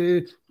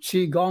 spirituality,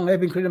 Qigong. I've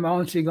been creating my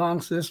own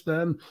Qigong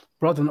system,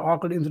 brought an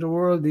oracle into the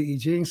world, the I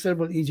Ching,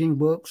 several I Ching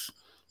books,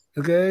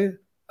 okay,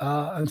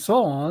 and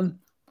so on,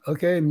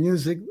 okay,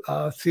 music,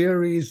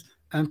 theories,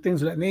 and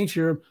things of that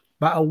nature,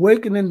 by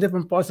awakening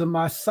different parts of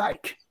my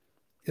psyche.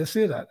 You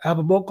see that? I have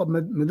a book called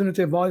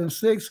Mundane Volume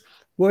 6,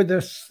 where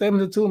there's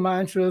 72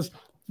 mantras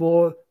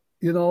for,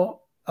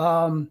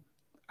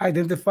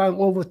 identifying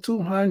over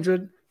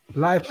 200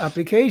 life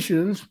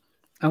applications.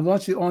 And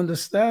once you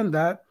understand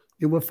that,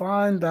 you will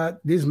find that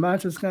these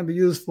mantras can be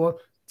used for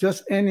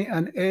just any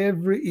and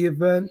every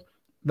event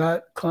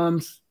that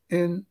comes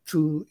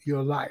into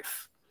your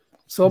life.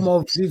 Some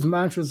of these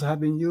mantras have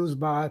been used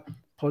by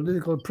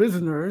political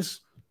prisoners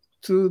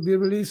to be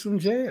released from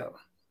jail.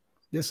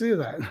 You see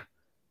that?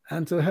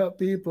 And to help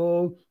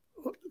people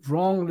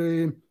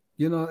wrongly,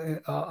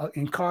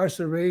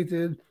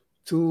 incarcerated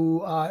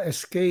to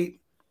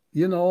escape,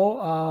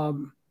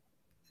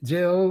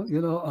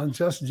 jail,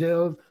 unjust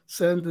jail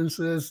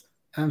sentences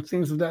and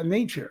things of that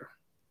nature.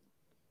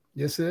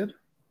 You see?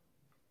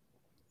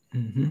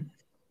 Mm-hmm.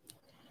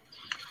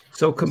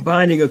 So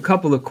combining a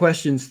couple of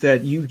questions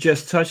that you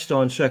just touched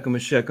on, Shechem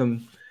and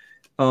Shechem,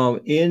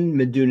 in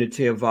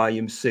Medunate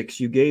Volume 6,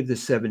 you gave the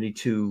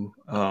 72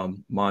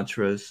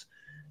 mantras.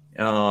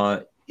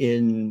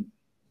 In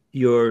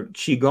your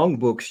Qigong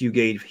books, you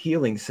gave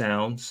healing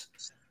sounds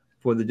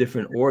for the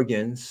different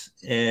organs.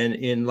 And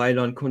in Light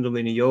on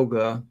Kundalini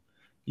Yoga,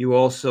 you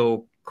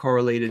also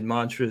correlated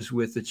mantras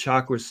with the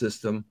chakra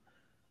system.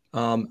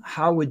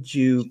 How would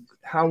you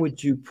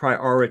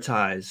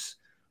prioritize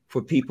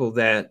for people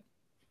that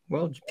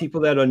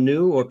are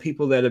new or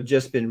people that have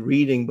just been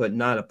reading but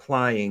not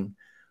applying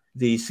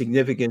the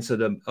significance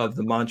of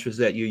the mantras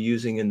that you're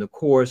using in the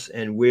course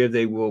and where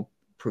they will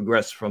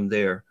progress from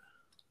there?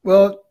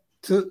 Well,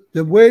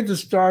 the way to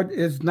start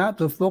is not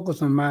to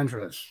focus on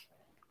mantras.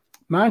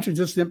 Mantra is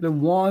just simply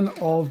one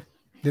of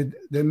the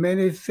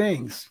many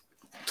things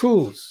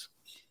tools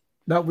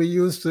that we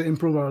use to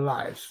improve our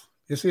lives.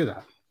 You see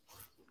that?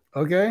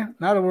 Okay?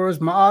 In other words,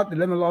 MAAT, the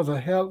 11 laws of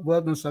health,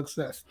 wealth, and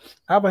success.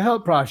 I have a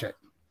health project.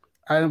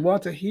 I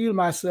want to heal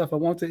myself. I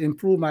want to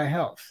improve my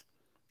health.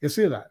 You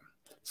see that?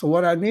 So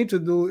what I need to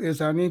do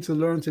is I need to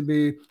learn to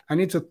be, I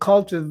need to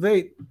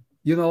cultivate,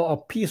 a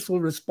peaceful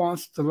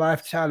response to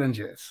life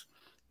challenges.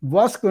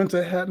 What's going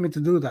to help me to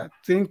do that?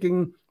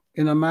 Thinking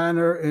in a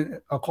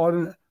manner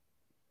according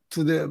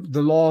to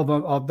the law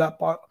of that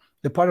part,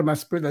 the part of my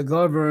spirit that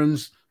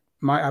governs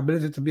my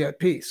ability to be at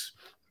peace.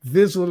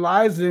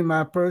 Visualizing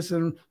my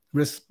person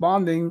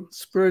responding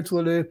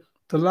spiritually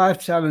to life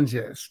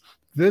challenges.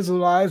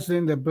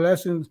 Visualizing the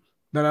blessings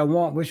that I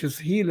want, which is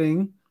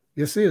healing.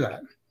 You see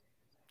that?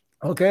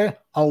 Okay?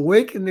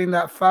 Awakening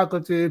that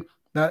faculty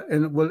that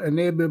will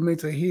enable me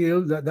to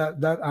heal,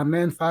 that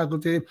Amen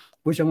faculty,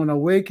 which I'm going to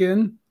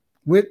awaken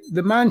with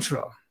the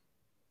mantra.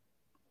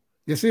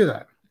 You see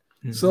that?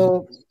 Mm-hmm.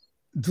 So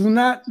do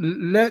not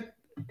let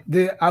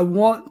I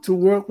want to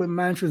work with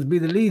mantras be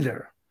the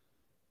leader.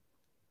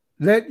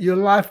 Let your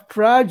life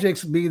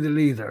projects be the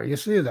leader. You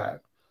see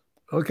that?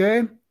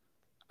 Okay?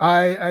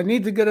 I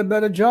need to get a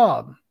better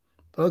job.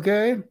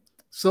 Okay?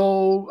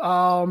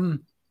 So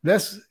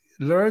let's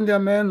learn the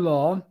Amen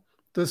law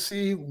to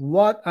see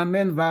what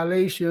Amen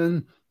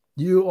violation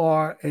you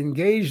are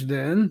engaged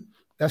in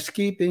that's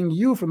keeping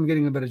you from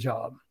getting a better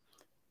job.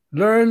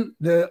 Learn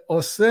the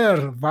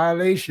Oser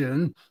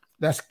violation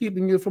that's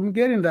keeping you from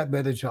getting that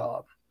better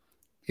job.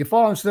 You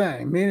follow what I'm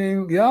saying?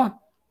 Meaning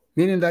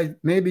that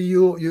maybe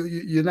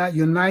you're not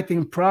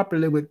uniting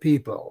properly with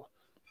people.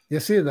 You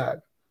see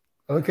that?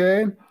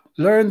 Okay?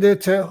 Learn the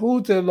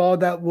Tehute law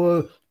that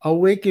will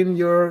awaken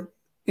your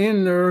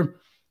inner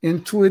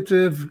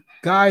intuitive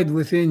guide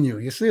within you.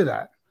 You see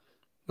that?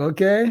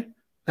 Okay?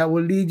 That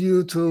will lead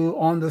you to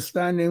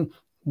understanding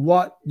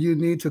what you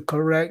need to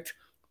correct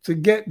to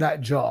get that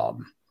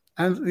job.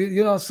 And,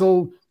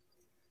 so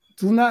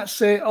do not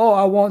say, oh,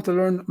 I want to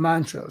learn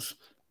mantras,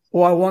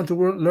 or I want to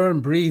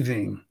learn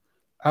breathing.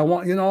 I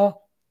want,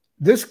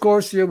 this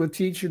course here will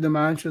teach you the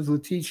mantras, will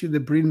teach you the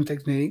breathing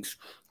techniques,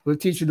 will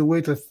teach you the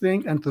way to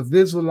think and to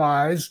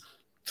visualize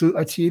to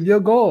achieve your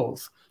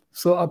goals.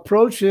 So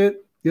approach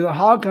it,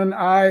 how can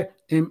I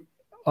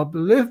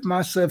uplift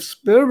myself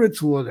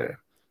spiritually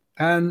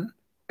and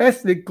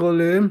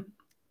ethically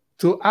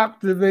to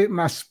activate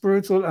my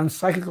spiritual and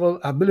psychical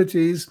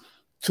abilities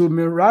to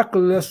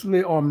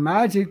miraculously or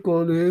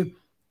magically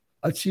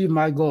achieve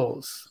my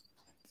goals.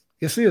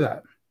 You see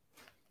that?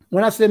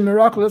 When I say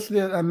miraculously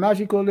and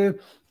magically,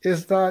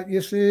 is that,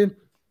 you see,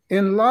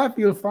 in life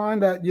you'll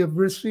find that you've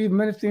received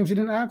many things you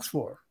didn't ask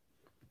for,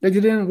 that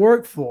you didn't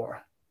work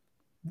for.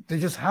 They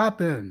just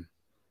happen.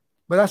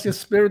 But that's your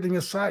spirit and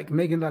your psyche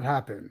making that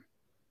happen.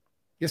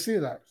 You see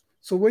that?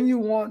 So when you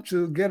want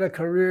to get a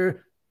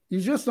career, you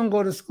just don't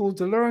go to school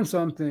to learn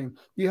something.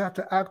 You have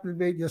to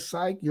activate your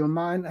psyche, your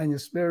mind, and your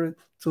spirit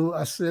to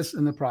assist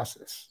in the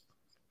process.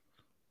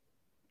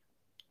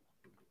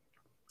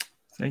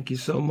 Thank you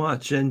so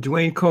much. And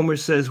Dwayne Comer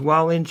says,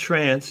 while in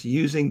trance,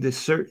 using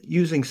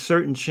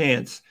certain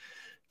chants,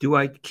 do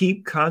I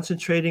keep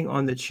concentrating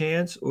on the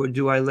chants, or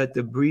do I let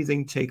the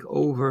breathing take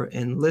over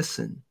and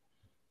listen?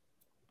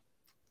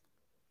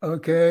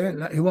 Okay,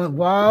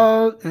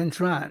 while in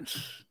trance,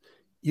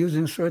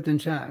 using certain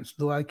chants,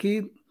 do I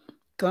keep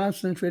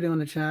concentrating on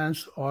the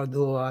chants, or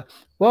do I?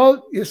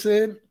 Well, you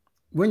see,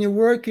 when you're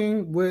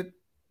working with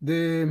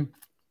the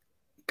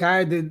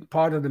guided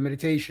part of the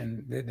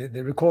meditation,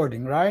 the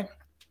recording, right?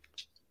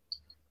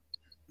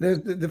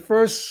 The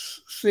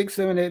first 6,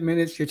 7, 8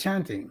 minutes you're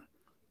chanting,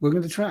 working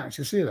the trance.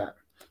 You see that?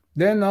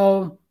 Then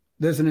now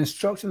there's an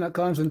instruction that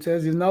comes and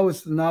tells you, now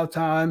it's now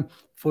time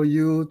for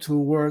you to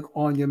work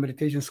on your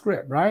meditation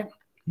script, right?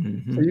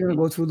 Mm-hmm. So you're going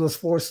to go through those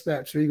 4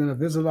 steps. So you're going to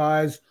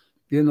visualize,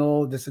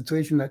 the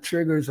situation that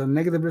triggers a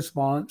negative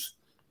response.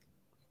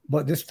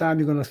 But this time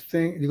you're going to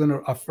think, you're going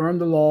to affirm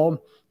the law,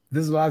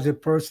 visualize a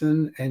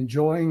person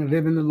enjoying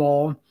living the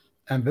law,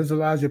 and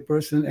visualize a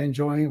person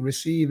enjoying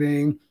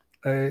receiving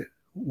a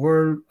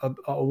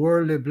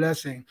worldly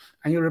blessing.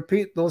 And you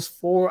repeat those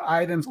 4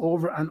 items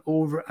over and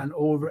over and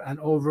over and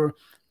over.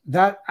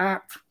 That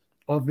act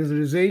of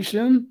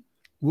visualization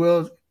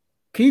will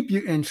keep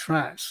you in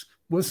trance,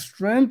 will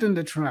strengthen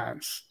the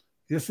trance.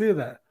 You see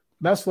that?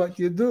 That's what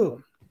you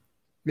do.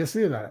 You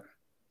see that?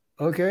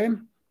 Okay?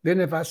 Then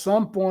if at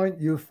some point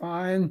you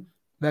find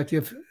that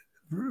you've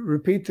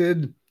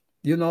repeated,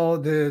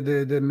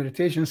 the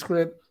meditation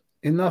script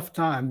enough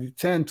times,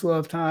 10,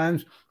 12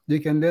 times, you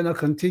can then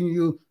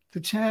continue to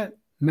chant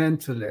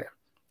mentally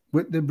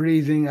with the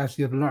breathing as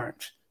you've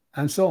learned,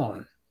 and so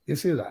on. You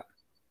see that?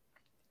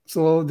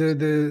 So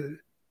the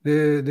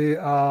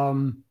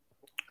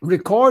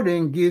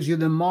recording gives you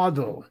the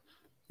model,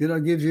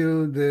 gives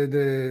you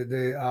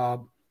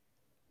the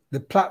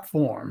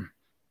platform,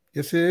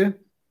 you see,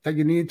 that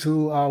you need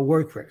to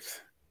work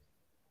with.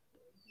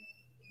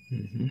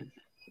 Mm-hmm.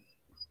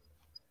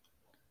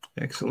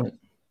 Excellent.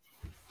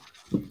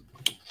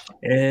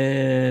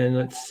 And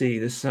let's see,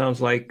 this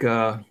sounds like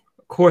a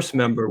course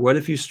member, what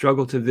if you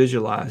struggle to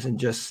visualize and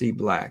just see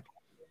black?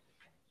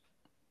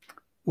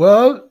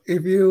 Well,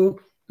 in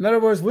other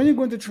words, when you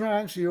go into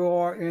trance, you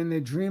are in a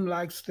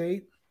dreamlike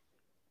state,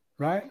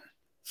 right?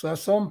 So at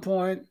some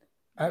point,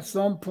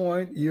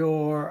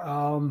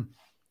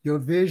 your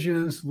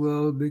visions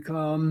will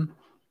become,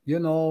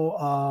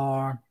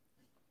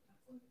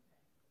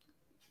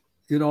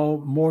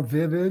 more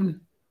vivid.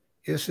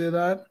 You see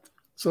that?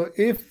 So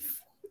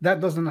if that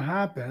doesn't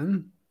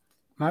happen,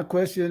 my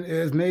question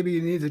is maybe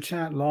you need to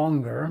chant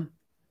longer.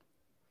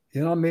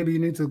 Maybe you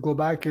need to go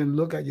back and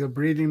look at your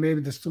breathing.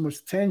 Maybe there's too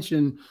much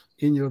tension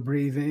in your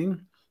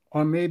breathing,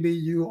 or maybe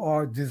you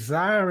are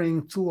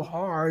desiring too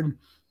hard,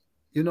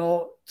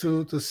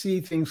 to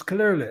see things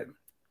clearly.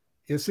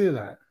 You see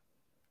that?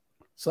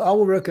 So I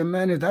would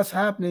recommend if that's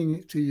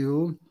happening to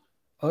you,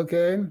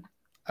 okay,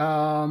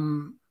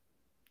 do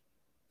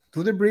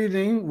the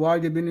breathing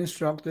while you've been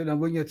instructed, and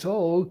when you're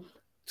told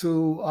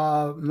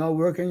to now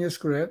work in your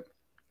script,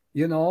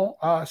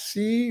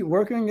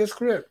 work in your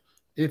script.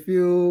 If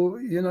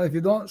if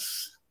you don't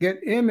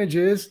get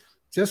images,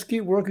 just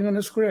keep working on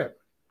the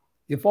script.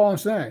 You follow what I'm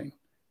saying?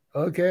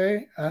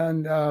 Okay,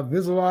 and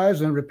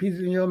visualize and repeat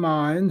it in your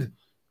mind.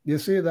 You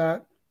see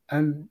that,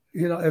 and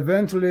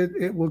eventually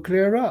it will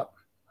clear up.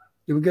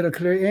 You will get a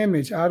clear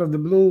image out of the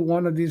blue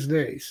one of these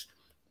days.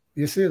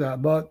 You see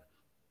that, but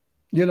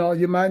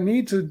you might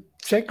need to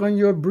check on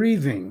your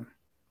breathing.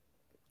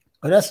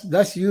 But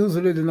that's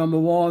usually the number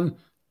one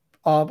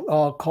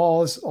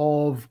cause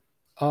of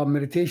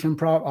meditation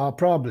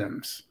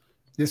problems.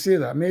 You see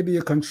that? Maybe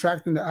you're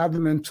contracting the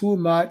abdomen too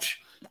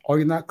much, or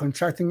you're not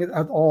contracting it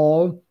at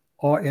all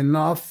or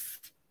enough.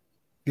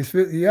 You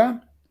feel, yeah?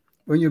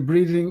 When you're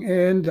breathing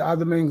in, the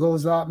abdomen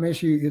goes up. Make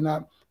sure you're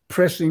not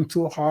pressing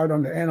too hard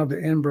on the end of the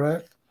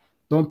in-breath.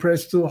 Don't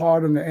press too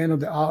hard on the end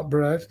of the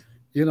out-breath.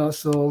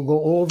 So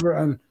go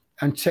over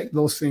and check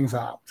those things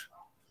out.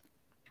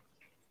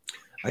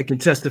 I can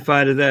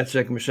testify to that,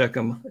 Shekim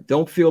Shekim.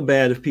 Don't feel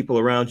bad if people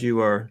around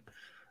you are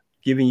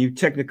giving you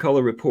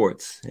Technicolor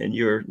reports and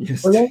you're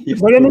but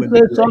let me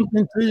say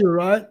something to you,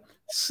 right?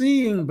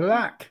 Seeing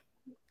black,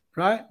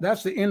 right?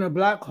 That's the inner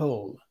black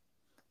hole.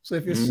 So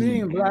if you're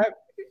seeing black,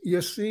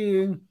 you're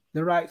seeing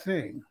the right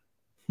thing.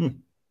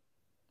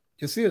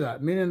 You see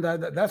that? Meaning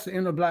that's the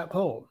inner black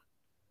hole.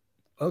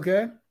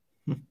 Okay?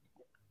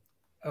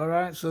 All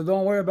right. So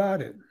don't worry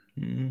about it.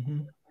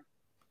 You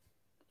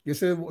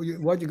see,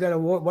 what you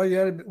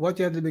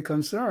have to be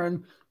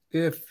concerned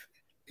if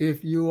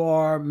you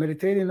are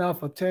meditating now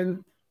for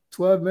 10,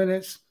 12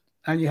 minutes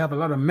and you have a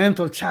lot of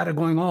mental chatter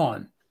going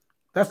on.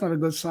 That's not a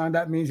good sign.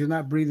 That means you're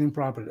not breathing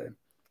properly.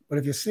 But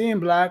if you're seeing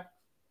black,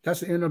 that's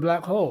the inner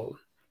black hole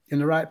in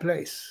the right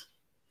place.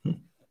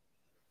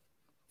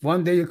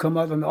 One day you come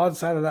out on the other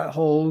side of that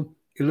hole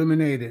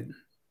illuminated.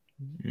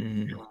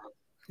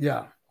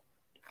 Yeah.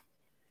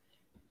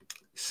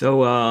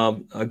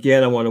 So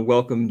again, I want to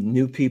welcome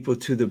new people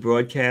to the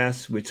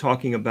broadcast. We're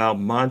talking about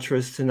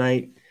mantras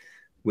tonight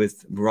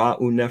with Ra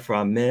Un Nefer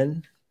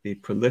Amen, the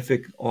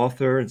prolific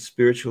author and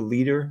spiritual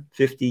leader,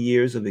 50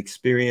 years of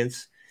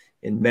experience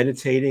in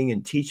meditating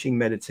and teaching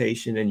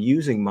meditation and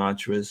using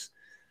mantras,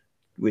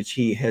 which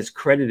he has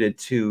credited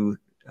to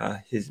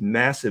his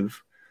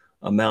massive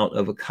amount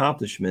of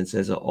accomplishments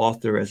as an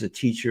author, as a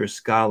teacher, a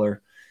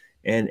scholar,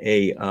 and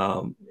a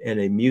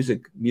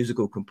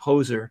musical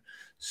composer.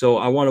 So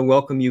I want to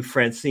welcome you,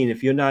 Francine.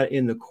 If you're not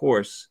in the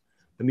course,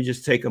 let me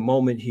just take a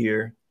moment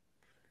here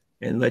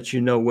and let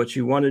you know what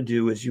you want to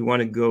do is you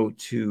want to go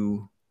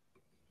to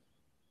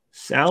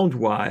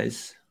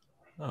Soundwise.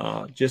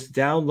 Just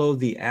download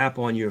the app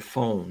on your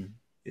phone.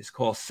 It's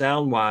called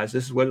Soundwise.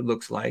 This is what it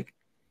looks like.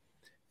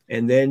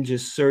 And then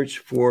just search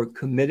for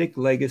Kamitic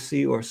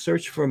Legacy or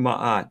search for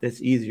MAAT.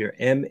 That's easier,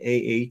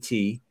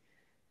 M-A-A-T.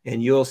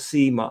 And you'll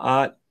see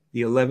MAAT,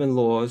 the 11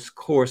 Laws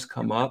course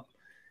come up.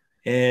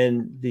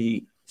 And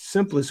the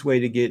simplest way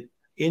to get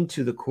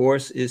into the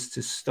course is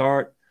to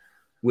start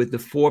with the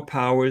 4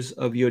 powers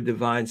of your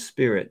divine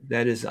spirit.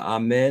 That is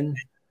Amen,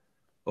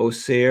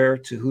 Oser,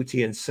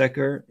 Tehuti, and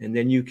Seker. And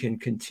then you can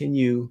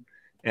continue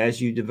as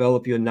you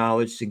develop your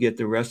knowledge to get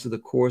the rest of the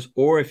course.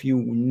 Or if you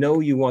know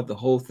you want the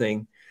whole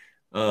thing,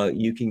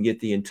 you can get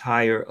the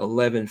entire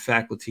 11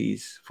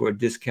 faculties for a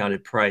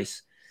discounted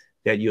price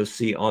that you'll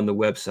see on the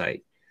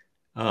website.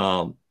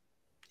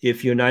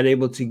 If you're not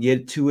able to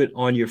get to it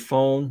on your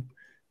phone,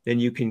 then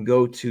you can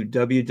go to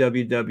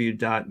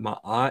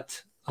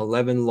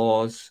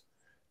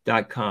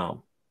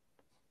www.maat11laws.com.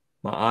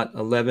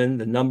 Maat11,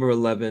 the number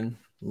 11,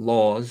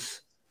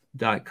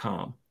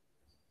 laws.com.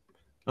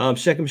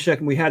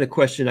 Shekim, we had a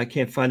question, I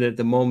can't find it at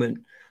the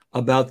moment,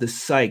 about the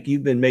psych.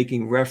 You've been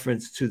making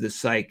reference to the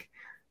psych.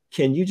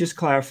 Can you just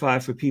clarify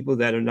for people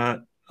that are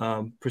not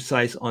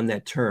precise on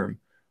that term,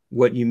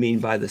 what you mean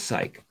by the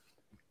psych?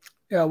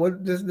 Yeah, well,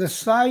 the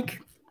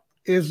psych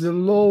is the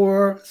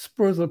lower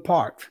spiritual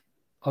part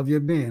of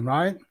your being,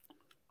 right?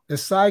 The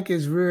psych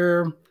is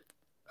where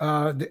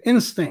the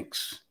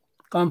instincts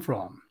come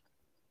from.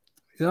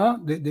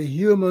 The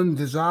human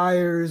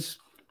desires,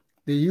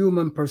 the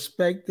human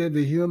perspective,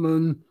 the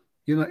human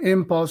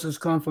impulses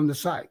come from the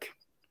psyche.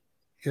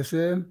 You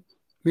see?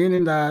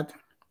 Meaning that,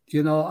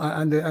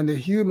 and the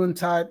human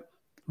type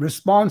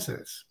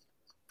responses.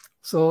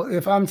 So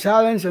if I'm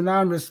challenged and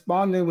I'm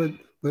responding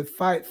with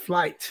fight,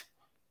 flight,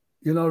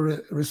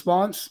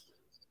 response,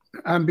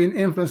 I'm being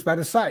influenced by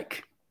the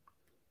psyche.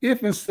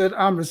 If instead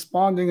I'm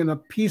responding in a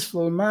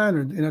peaceful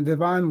manner, in a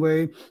divine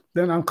way,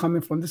 then I'm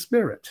coming from the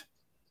spirit.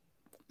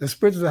 The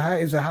spirit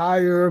is a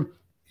higher,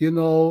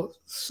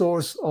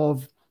 source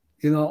of,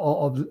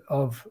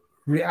 of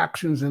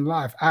reactions in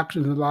life.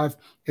 Actions in life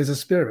is a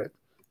spirit.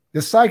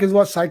 The psyche is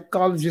what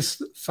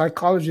psychologists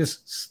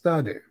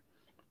study.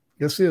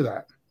 You see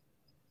that?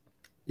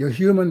 Your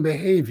human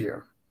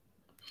behavior.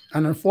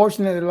 And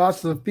unfortunately,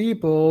 lots of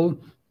people,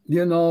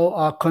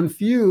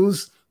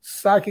 confuse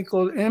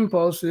psychical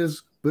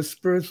impulses with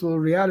spiritual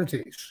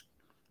realities.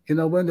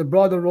 When the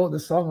brother wrote the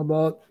song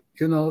about,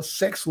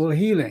 sexual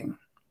healing,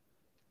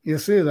 you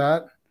see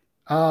that?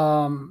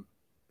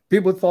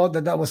 People thought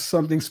that was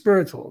something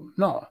spiritual.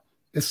 No,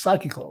 it's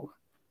psychical.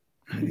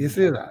 You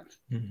see that?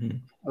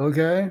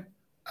 Okay?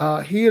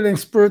 Healing,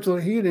 spiritual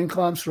healing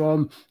comes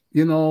from,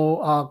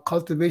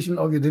 cultivation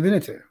of your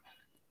divinity.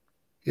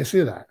 You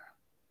see that?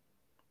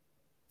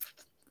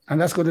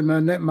 And that's going to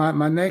be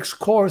my next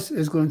course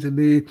is going to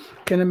be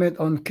Kamitic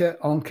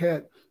Meditation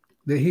Script,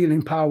 the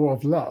healing power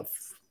of love.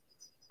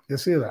 You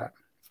see that?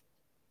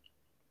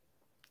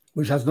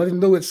 Which has nothing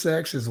to do with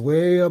sex, is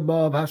way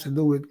above, has to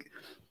do with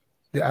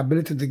the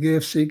ability to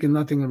give, seeking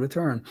nothing in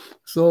return.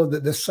 So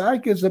the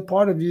psyche is the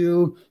part of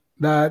you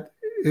that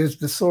is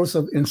the source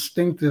of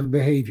instinctive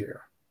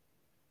behavior,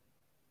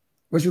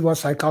 which is what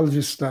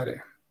psychologists study.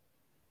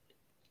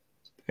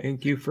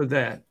 Thank you for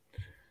that.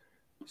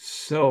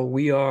 So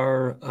we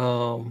are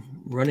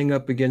running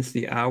up against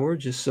the hour,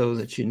 just so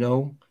that you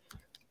know.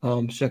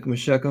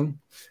 Shechem.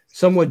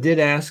 Someone did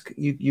ask,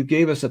 you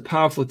gave us a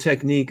powerful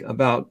technique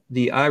about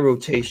the eye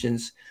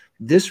rotations.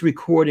 This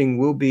recording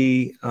will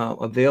be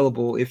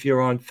available if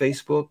you're on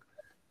Facebook.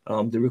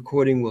 The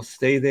recording will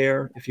stay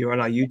there. If you're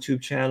on our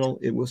YouTube channel,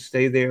 it will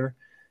stay there.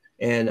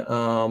 And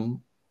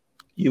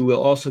you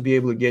will also be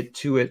able to get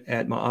to it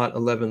at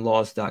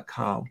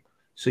MAAT11laws.com.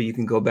 So you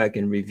can go back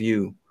and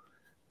review.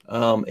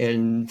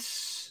 And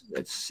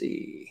let's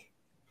see.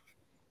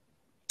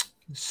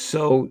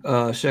 So,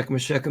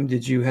 Shechem,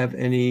 did you have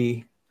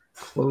any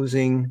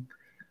closing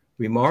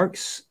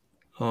remarks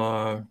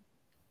or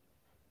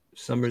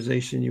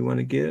summarization you want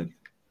to give?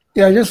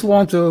 Yeah, I just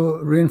want to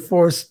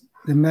reinforce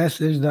the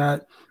message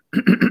that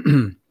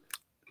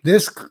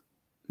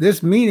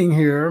this meeting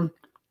here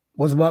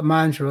was about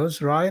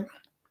mantras, right?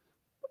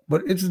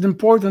 But it's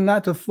important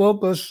not to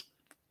focus,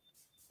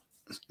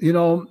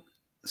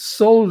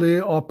 solely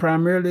or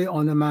primarily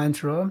on the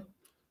mantra.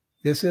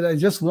 You see that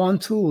just one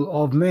tool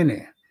of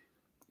many.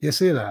 You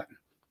see that?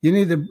 You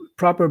need the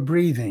proper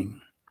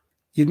breathing.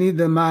 You need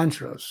the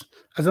mantras.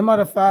 As a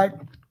matter of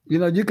fact,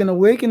 you can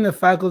awaken the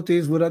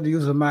faculties without the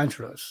use of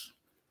mantras.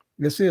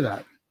 You see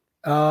that?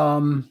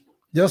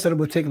 Just that it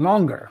would take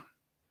longer.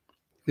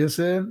 You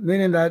see?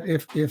 Meaning that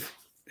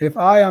if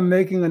I am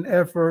making an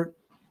effort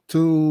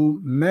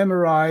to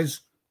memorize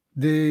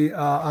the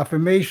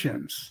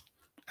affirmations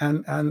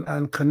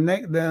and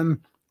connect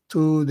them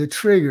to the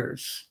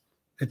triggers,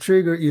 the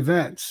trigger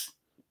events,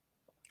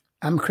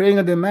 I'm creating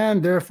a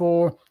demand,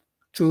 therefore,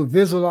 to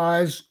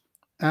visualize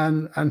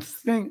and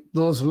think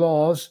those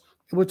laws.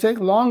 It would take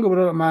longer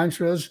without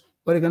mantras,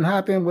 but it can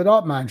happen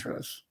without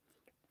mantras.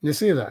 You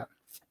see that?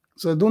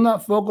 So do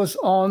not focus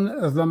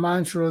on the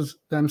mantras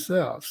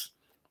themselves.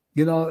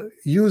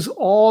 Use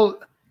all, in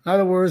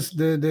other words,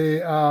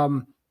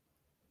 the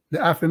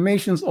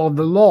affirmations of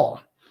the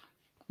law.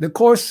 The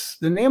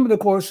name of the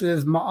course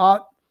is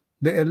MAAT,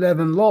 the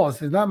 11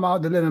 laws. It's not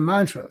MAAT, the 11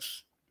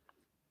 mantras.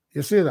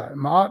 You see that?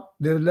 MAAT,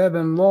 the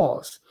 11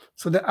 laws.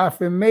 So the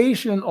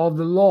affirmation of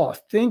the law,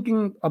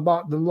 thinking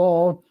about the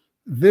law,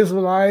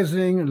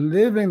 visualizing,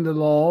 living the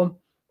law,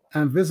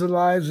 and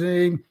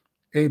visualizing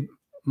a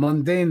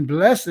mundane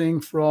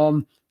blessing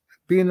from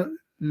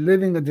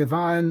living a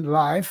divine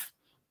life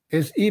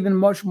is even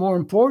much more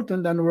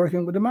important than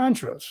working with the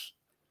mantras.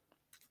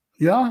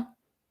 Yeah?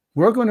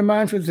 Work on the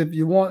mantras if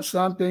you want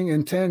something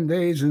in 10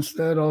 days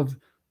instead of,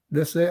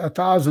 let's say,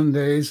 1,000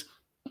 days.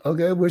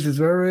 Okay, which is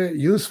very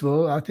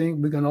useful. I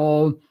think we can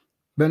all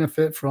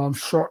benefit from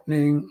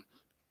shortening,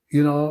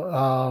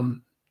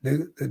 the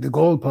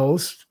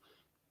goalpost.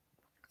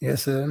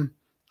 Yes,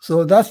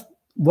 so that's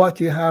what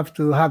you have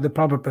to have the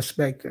proper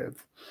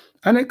perspective.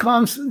 And it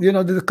comes,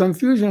 the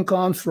confusion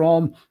comes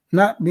from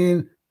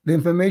the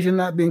information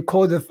not being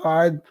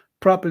codified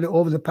properly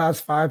over the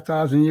past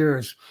 5,000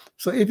 years.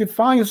 So if you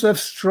find yourself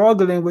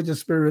struggling with your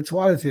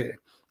spirituality,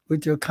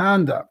 with your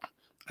conduct,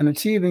 and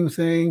achieving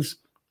things,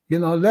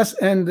 let's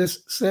end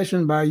this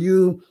session by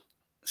you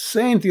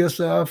saying to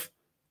yourself,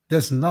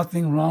 there's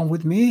nothing wrong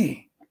with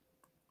me.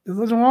 There's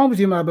nothing wrong with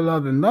you, my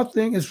beloved.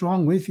 Nothing is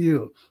wrong with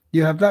you.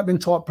 You have not been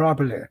taught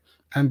properly.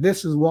 And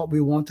this is what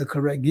we want to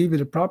correct. Give you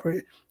the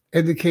proper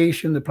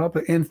education, the proper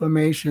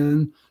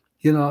information,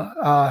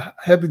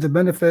 help you to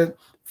benefit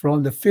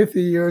from the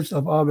 50 years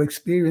of our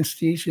experience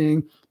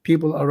teaching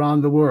people around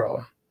the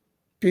world.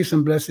 Peace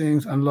and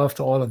blessings and love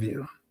to all of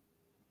you.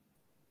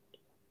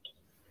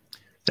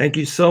 Thank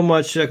you so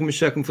much, Shekim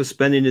Shekim, for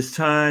spending this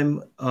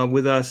time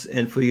with us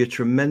and for your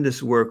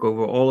tremendous work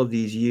over all of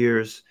these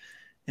years.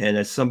 And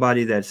as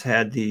somebody that's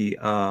had the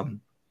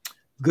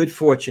good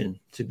fortune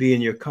to be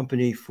in your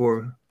company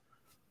for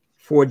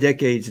 4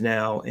 decades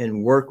now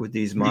and work with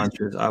these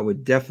mantras, I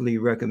would definitely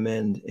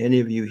recommend any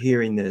of you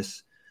hearing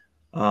this.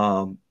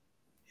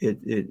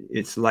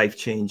 It's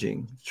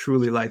life-changing,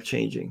 truly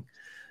life-changing.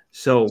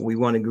 So we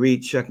want to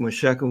greet Shekim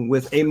Shekim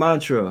with a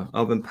mantra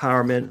of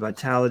empowerment,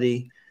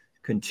 vitality,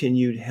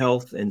 continued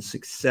health and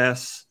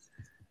success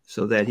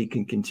so that he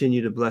can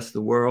continue to bless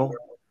the world.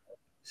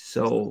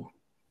 So,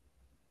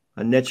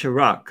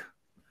 Anecharak,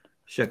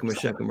 Shekim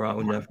Shekim Ra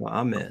Un Nefer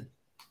Amen.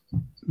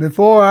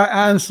 Before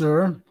I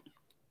answer,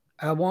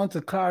 I want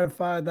to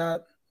clarify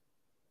that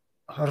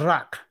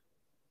harak.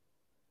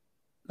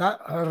 That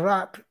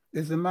harak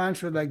is the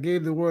mantra that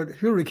gave the word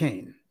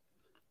hurricane,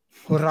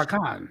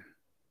 hurakan.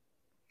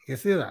 You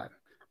see that?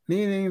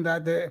 Meaning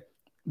that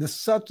the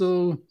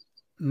subtle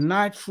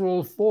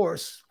natural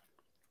force,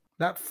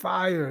 that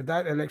fire,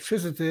 that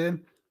electricity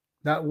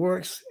that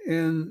works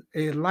in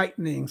a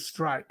lightning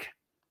strike,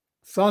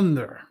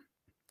 thunder,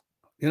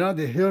 you know,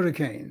 the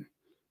hurricane.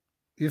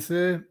 You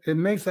see, it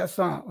makes that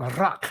sound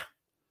rock.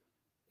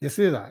 You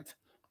see that?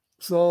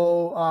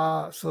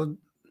 So, so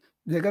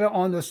they got to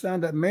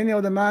understand that many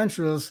of the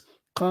mantras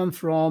come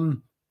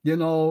from, you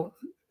know,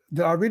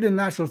 there are really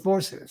natural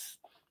forces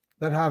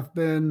that have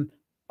been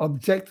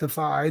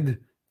objectified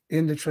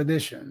in the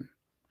tradition.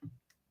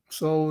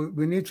 So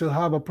we need to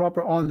have a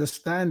proper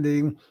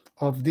understanding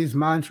of these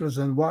mantras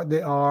and what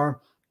they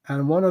are.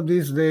 And one of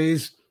these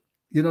days,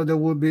 you know, there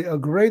will be a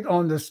great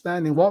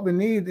understanding. What we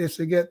need is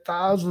to get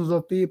thousands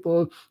of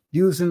people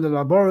using the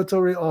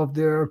laboratory of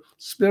their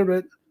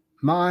spirit,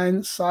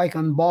 mind, psyche,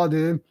 and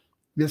body,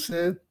 you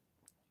see,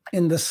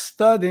 in the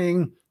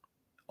studying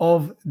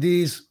of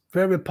these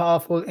very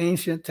powerful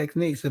ancient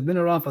techniques. They've been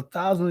around for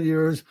thousands of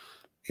years,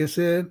 you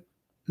see,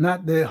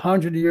 not the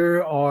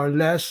 100-year or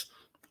less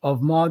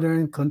of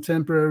modern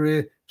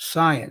contemporary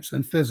science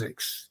and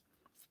physics.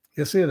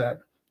 You see that?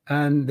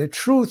 And the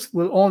truth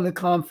will only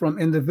come from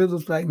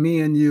individuals like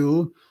me and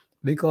you,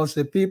 because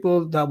the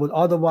people that would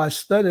otherwise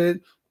study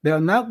it, they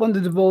are not going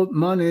to devote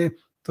money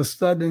to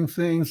studying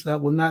things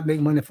that will not make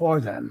money for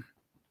them.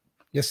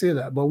 You see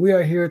that? But we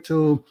are here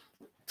to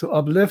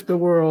uplift the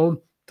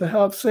world, to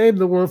help save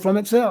the world from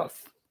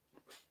itself.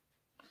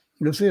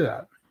 You see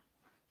that?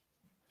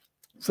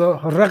 So,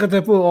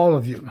 rakatepu, all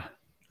of you.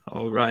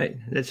 All right.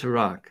 That's a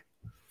rock.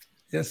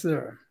 Yes,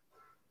 sir.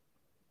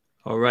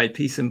 All right.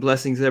 Peace and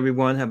blessings,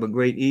 everyone. Have a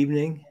great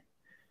evening.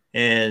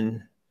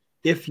 And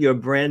if you're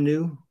brand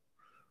new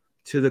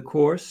to the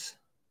course,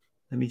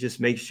 let me just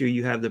make sure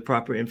you have the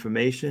proper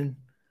information.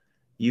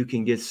 You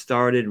can get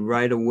started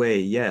right away.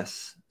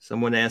 Yes.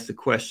 Someone asked a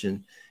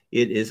question.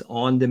 It is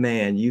on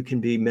demand. You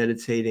can be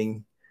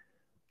meditating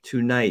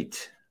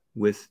tonight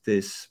with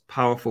this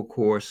powerful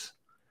course.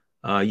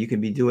 You can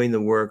be doing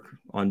the work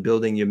on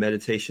building your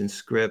meditation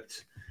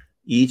script.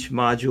 Each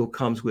module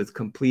comes with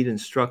complete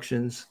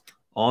instructions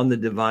on the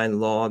divine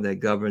law that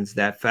governs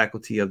that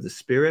faculty of the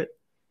spirit.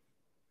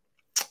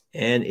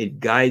 And it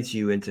guides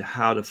you into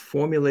how to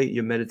formulate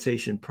your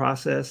meditation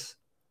process.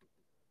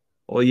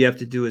 All you have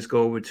to do is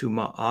go over to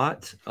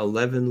MAAT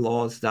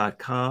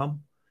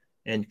 11laws.com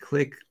and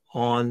click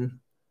on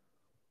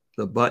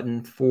the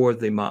button for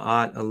the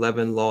MAAT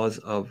 11 Laws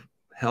of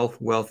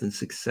Health, Wealth, and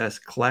Success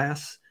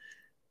class,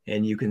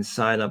 and you can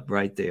sign up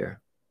right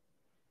there.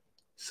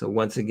 So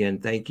once again,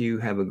 thank you.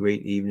 Have a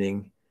great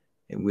evening,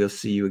 and we'll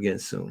see you again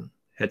soon.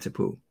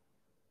 Hetapu.